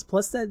albums,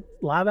 plus that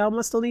live album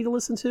I still need to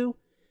listen to,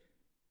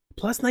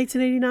 plus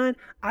 1989,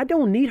 I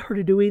don't need her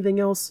to do anything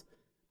else.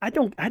 I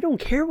don't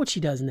care what she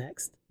does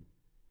next.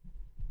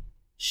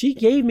 She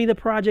gave me the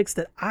projects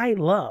that I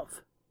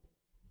love.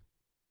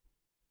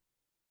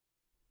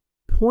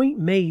 Point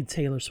made,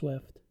 Taylor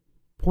Swift.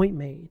 Point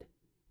made.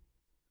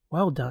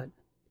 Well done.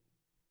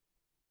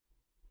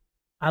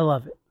 I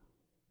love it.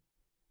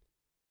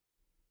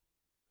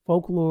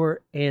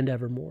 Folklore and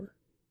Evermore.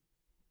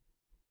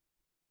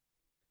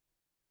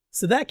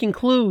 So that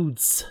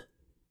concludes,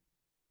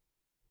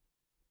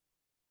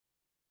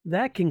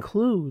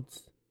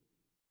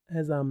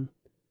 as I'm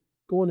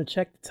going to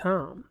check the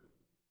time,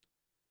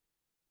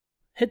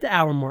 hit the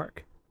hour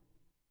mark.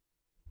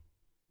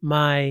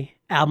 My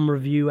album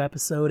review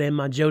episode and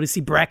my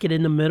Jodeci bracket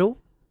in the middle.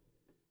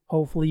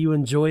 Hopefully you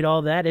enjoyed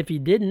all that. If you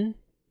didn't,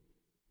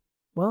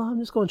 well, I'm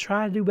just going to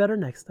try to do better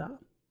next time.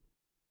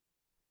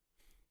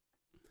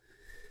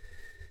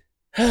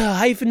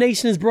 Hyphen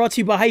Nation is brought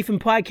to you by Hyphen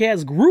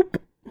Podcast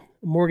Group,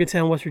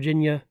 Morgantown, West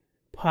Virginia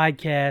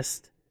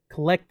podcast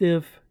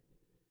collective,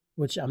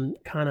 which I'm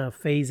kind of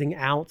phasing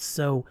out.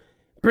 So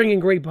bringing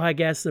great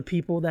podcasts to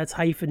people. That's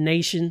Hyphen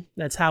Nation.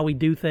 That's how we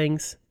do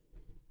things.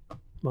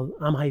 Well,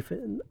 I'm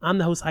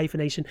the host of Hyphen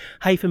Nation.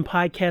 Hyphen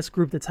Podcast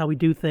Group. That's how we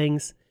do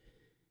things.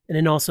 And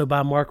then also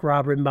by Mark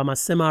Robb, written by my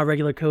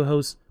semi-regular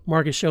co-host,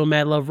 Marcus Show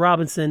Mad Love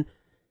Robinson.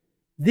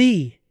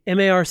 The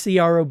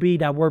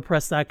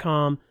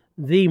marcrob.wordpress.com.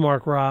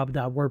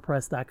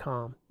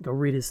 themarkrob.wordpress.com. Go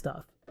read his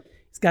stuff.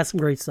 He's got some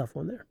great stuff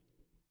on there.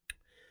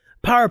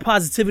 Power of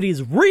positivity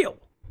is real.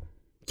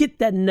 Get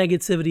that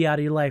negativity out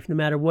of your life, no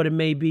matter what it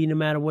may be, no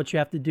matter what you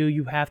have to do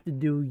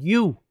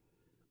you.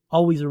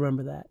 Always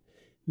remember that.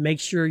 Make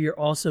sure you're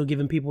also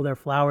giving people their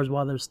flowers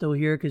while they're still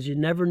here, because you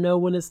never know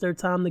when it's their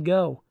time to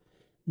go.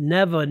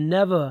 Never.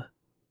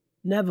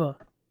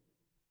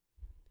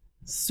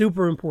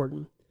 Super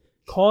important.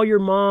 Call your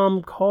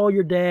mom, call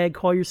your dad,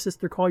 call your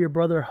sister, call your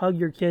brother, hug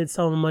your kids,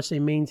 tell them how much they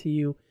mean to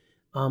you.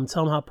 Tell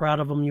them how proud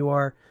of them you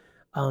are.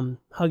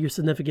 Hug your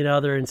significant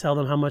other and tell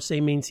them how much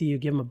they mean to you.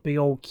 Give them a big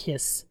old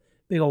kiss,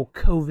 big old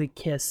COVID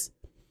kiss.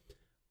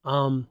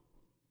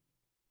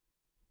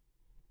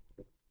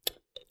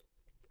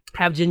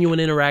 Have genuine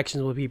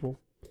interactions with people.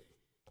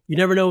 You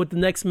never know what the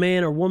next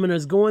man or woman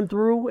is going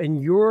through,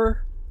 and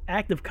your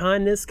act of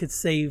kindness could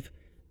save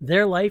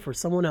their life or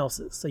someone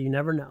else's, so you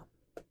never know.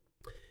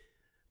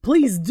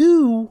 Please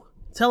do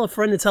tell a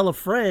friend to tell a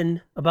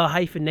friend about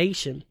Hyphen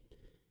Nation.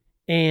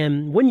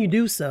 And when you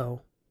do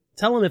so,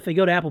 tell them if they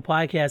go to Apple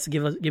Podcasts to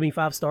give me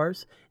 5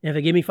 stars. And if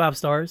they give me 5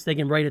 stars, they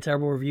can write a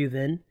terrible review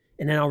then,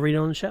 and then I'll read it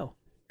on the show.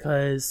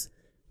 Because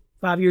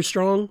 5 years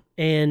strong,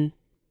 and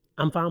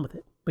I'm fine with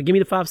it. But give me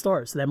the 5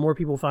 stars so that more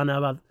people find out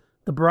about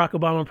the Barack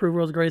Obama Approved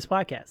World's Greatest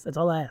Podcast. That's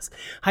all I ask.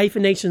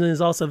 Hyphen Nation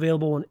is also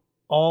available on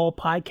all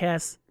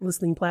podcast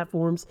listening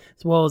platforms,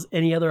 as well as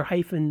any other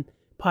Hyphen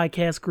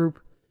Podcast Group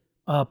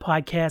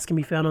podcast can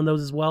be found on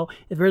those as well.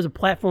 If there's a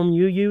platform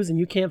you use and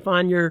you can't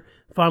find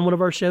one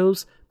of our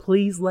shows,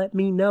 please let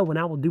me know and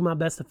I will do my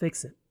best to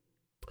fix it.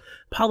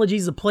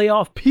 Apologies to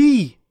Playoff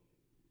P,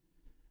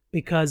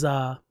 because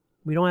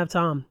we don't have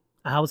time.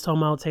 I was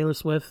talking about Taylor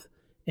Swift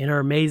and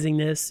her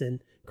amazingness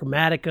and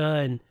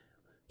Chromatica and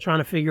trying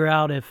to figure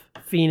out if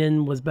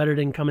Feenan was better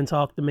than Come and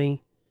Talk to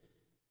Me.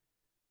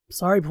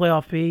 Sorry,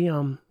 Playoff P.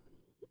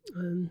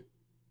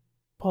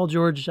 Paul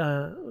George,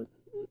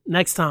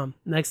 next time,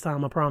 I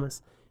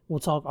promise. We'll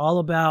talk all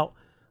about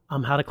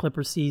how the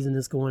Clippers season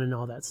is going and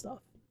all that stuff.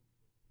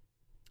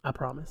 I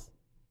promise.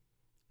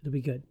 It'll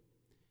be good.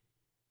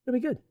 It'll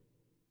be good.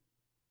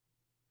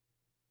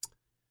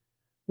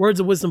 Words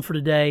of wisdom for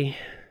today.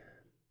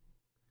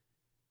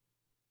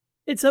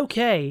 It's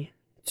okay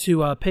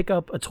to pick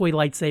up a toy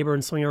lightsaber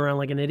and swing around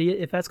like an idiot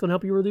if that's going to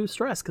help you reduce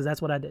stress, because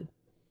that's what I did.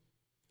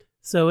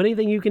 So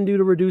anything you can do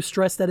to reduce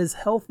stress that is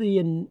healthy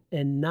and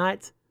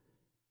not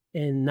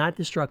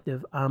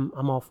destructive, I'm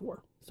all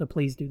for. So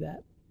please do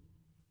that.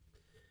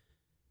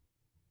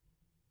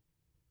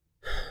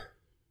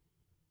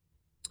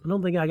 I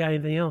don't think I got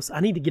anything else. I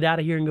need to get out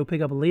of here and go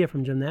pick up Aaliyah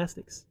from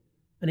gymnastics.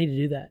 I need to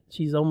do that.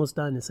 She's almost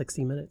done in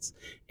 60 minutes.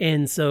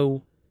 And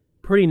so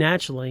pretty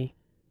naturally,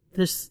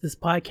 this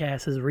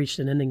podcast has reached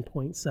an ending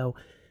point. So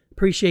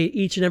appreciate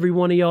each and every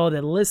one of y'all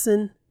that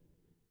listen.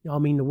 Y'all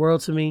mean the world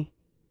to me.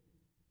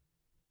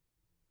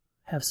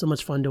 Have so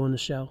much fun doing the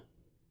show.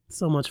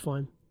 So much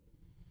fun.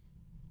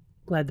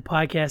 Glad the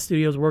podcast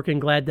studio's working.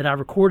 Glad that I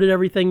recorded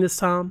everything this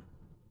time.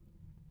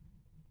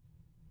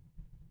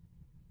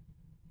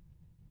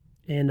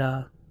 And,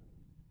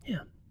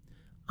 yeah,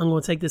 I'm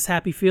going to take this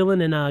happy feeling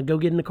and go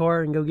get in the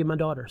car and go get my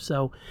daughter.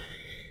 So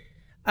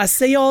I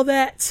say all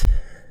that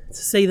to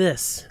say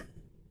this.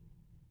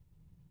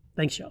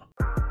 Thanks, y'all.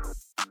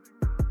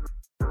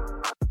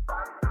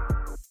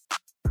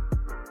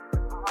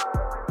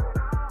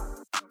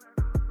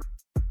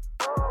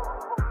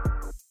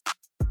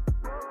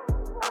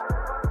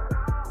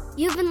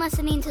 You've been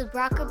listening to the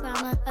Barack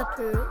Obama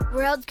approved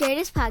World's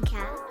Greatest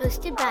Podcast,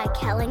 hosted by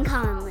Kellen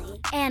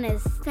Conley, and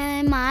his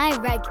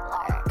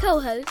semi-regular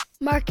co-host,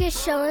 Marcus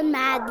Showin'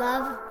 Mad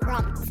Love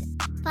Robinson.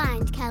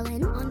 Find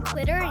Kellen on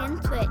Twitter and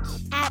Twitch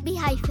at B-,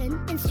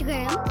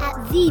 Instagram at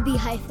the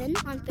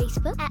on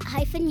Facebook at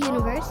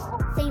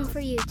 -universe, same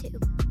for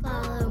YouTube.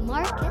 Follow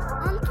Marcus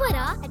on Twitter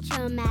at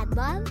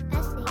ShowinMadLove,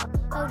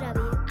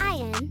 ShowinMadlov.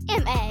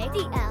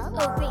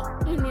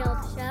 Email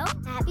the show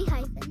at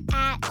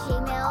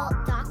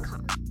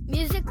b-@gmail.com.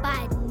 Music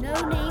by No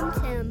Name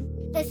Tim.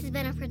 This has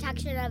been a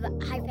production of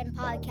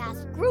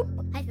Podcast Group,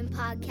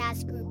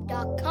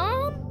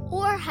 podcastgroup.com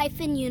or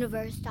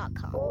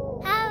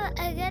 -universe.com. Have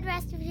a good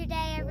rest of your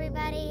day,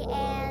 everybody,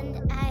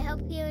 and I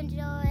hope you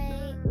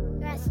enjoy the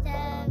rest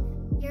of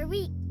your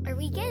week or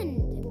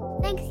weekend.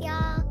 Thanks,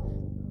 y'all.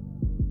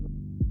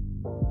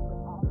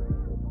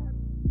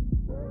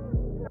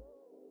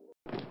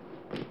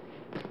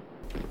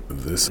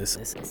 This is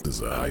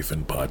a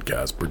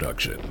Podcast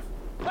production.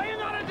 Are you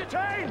not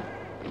entertained?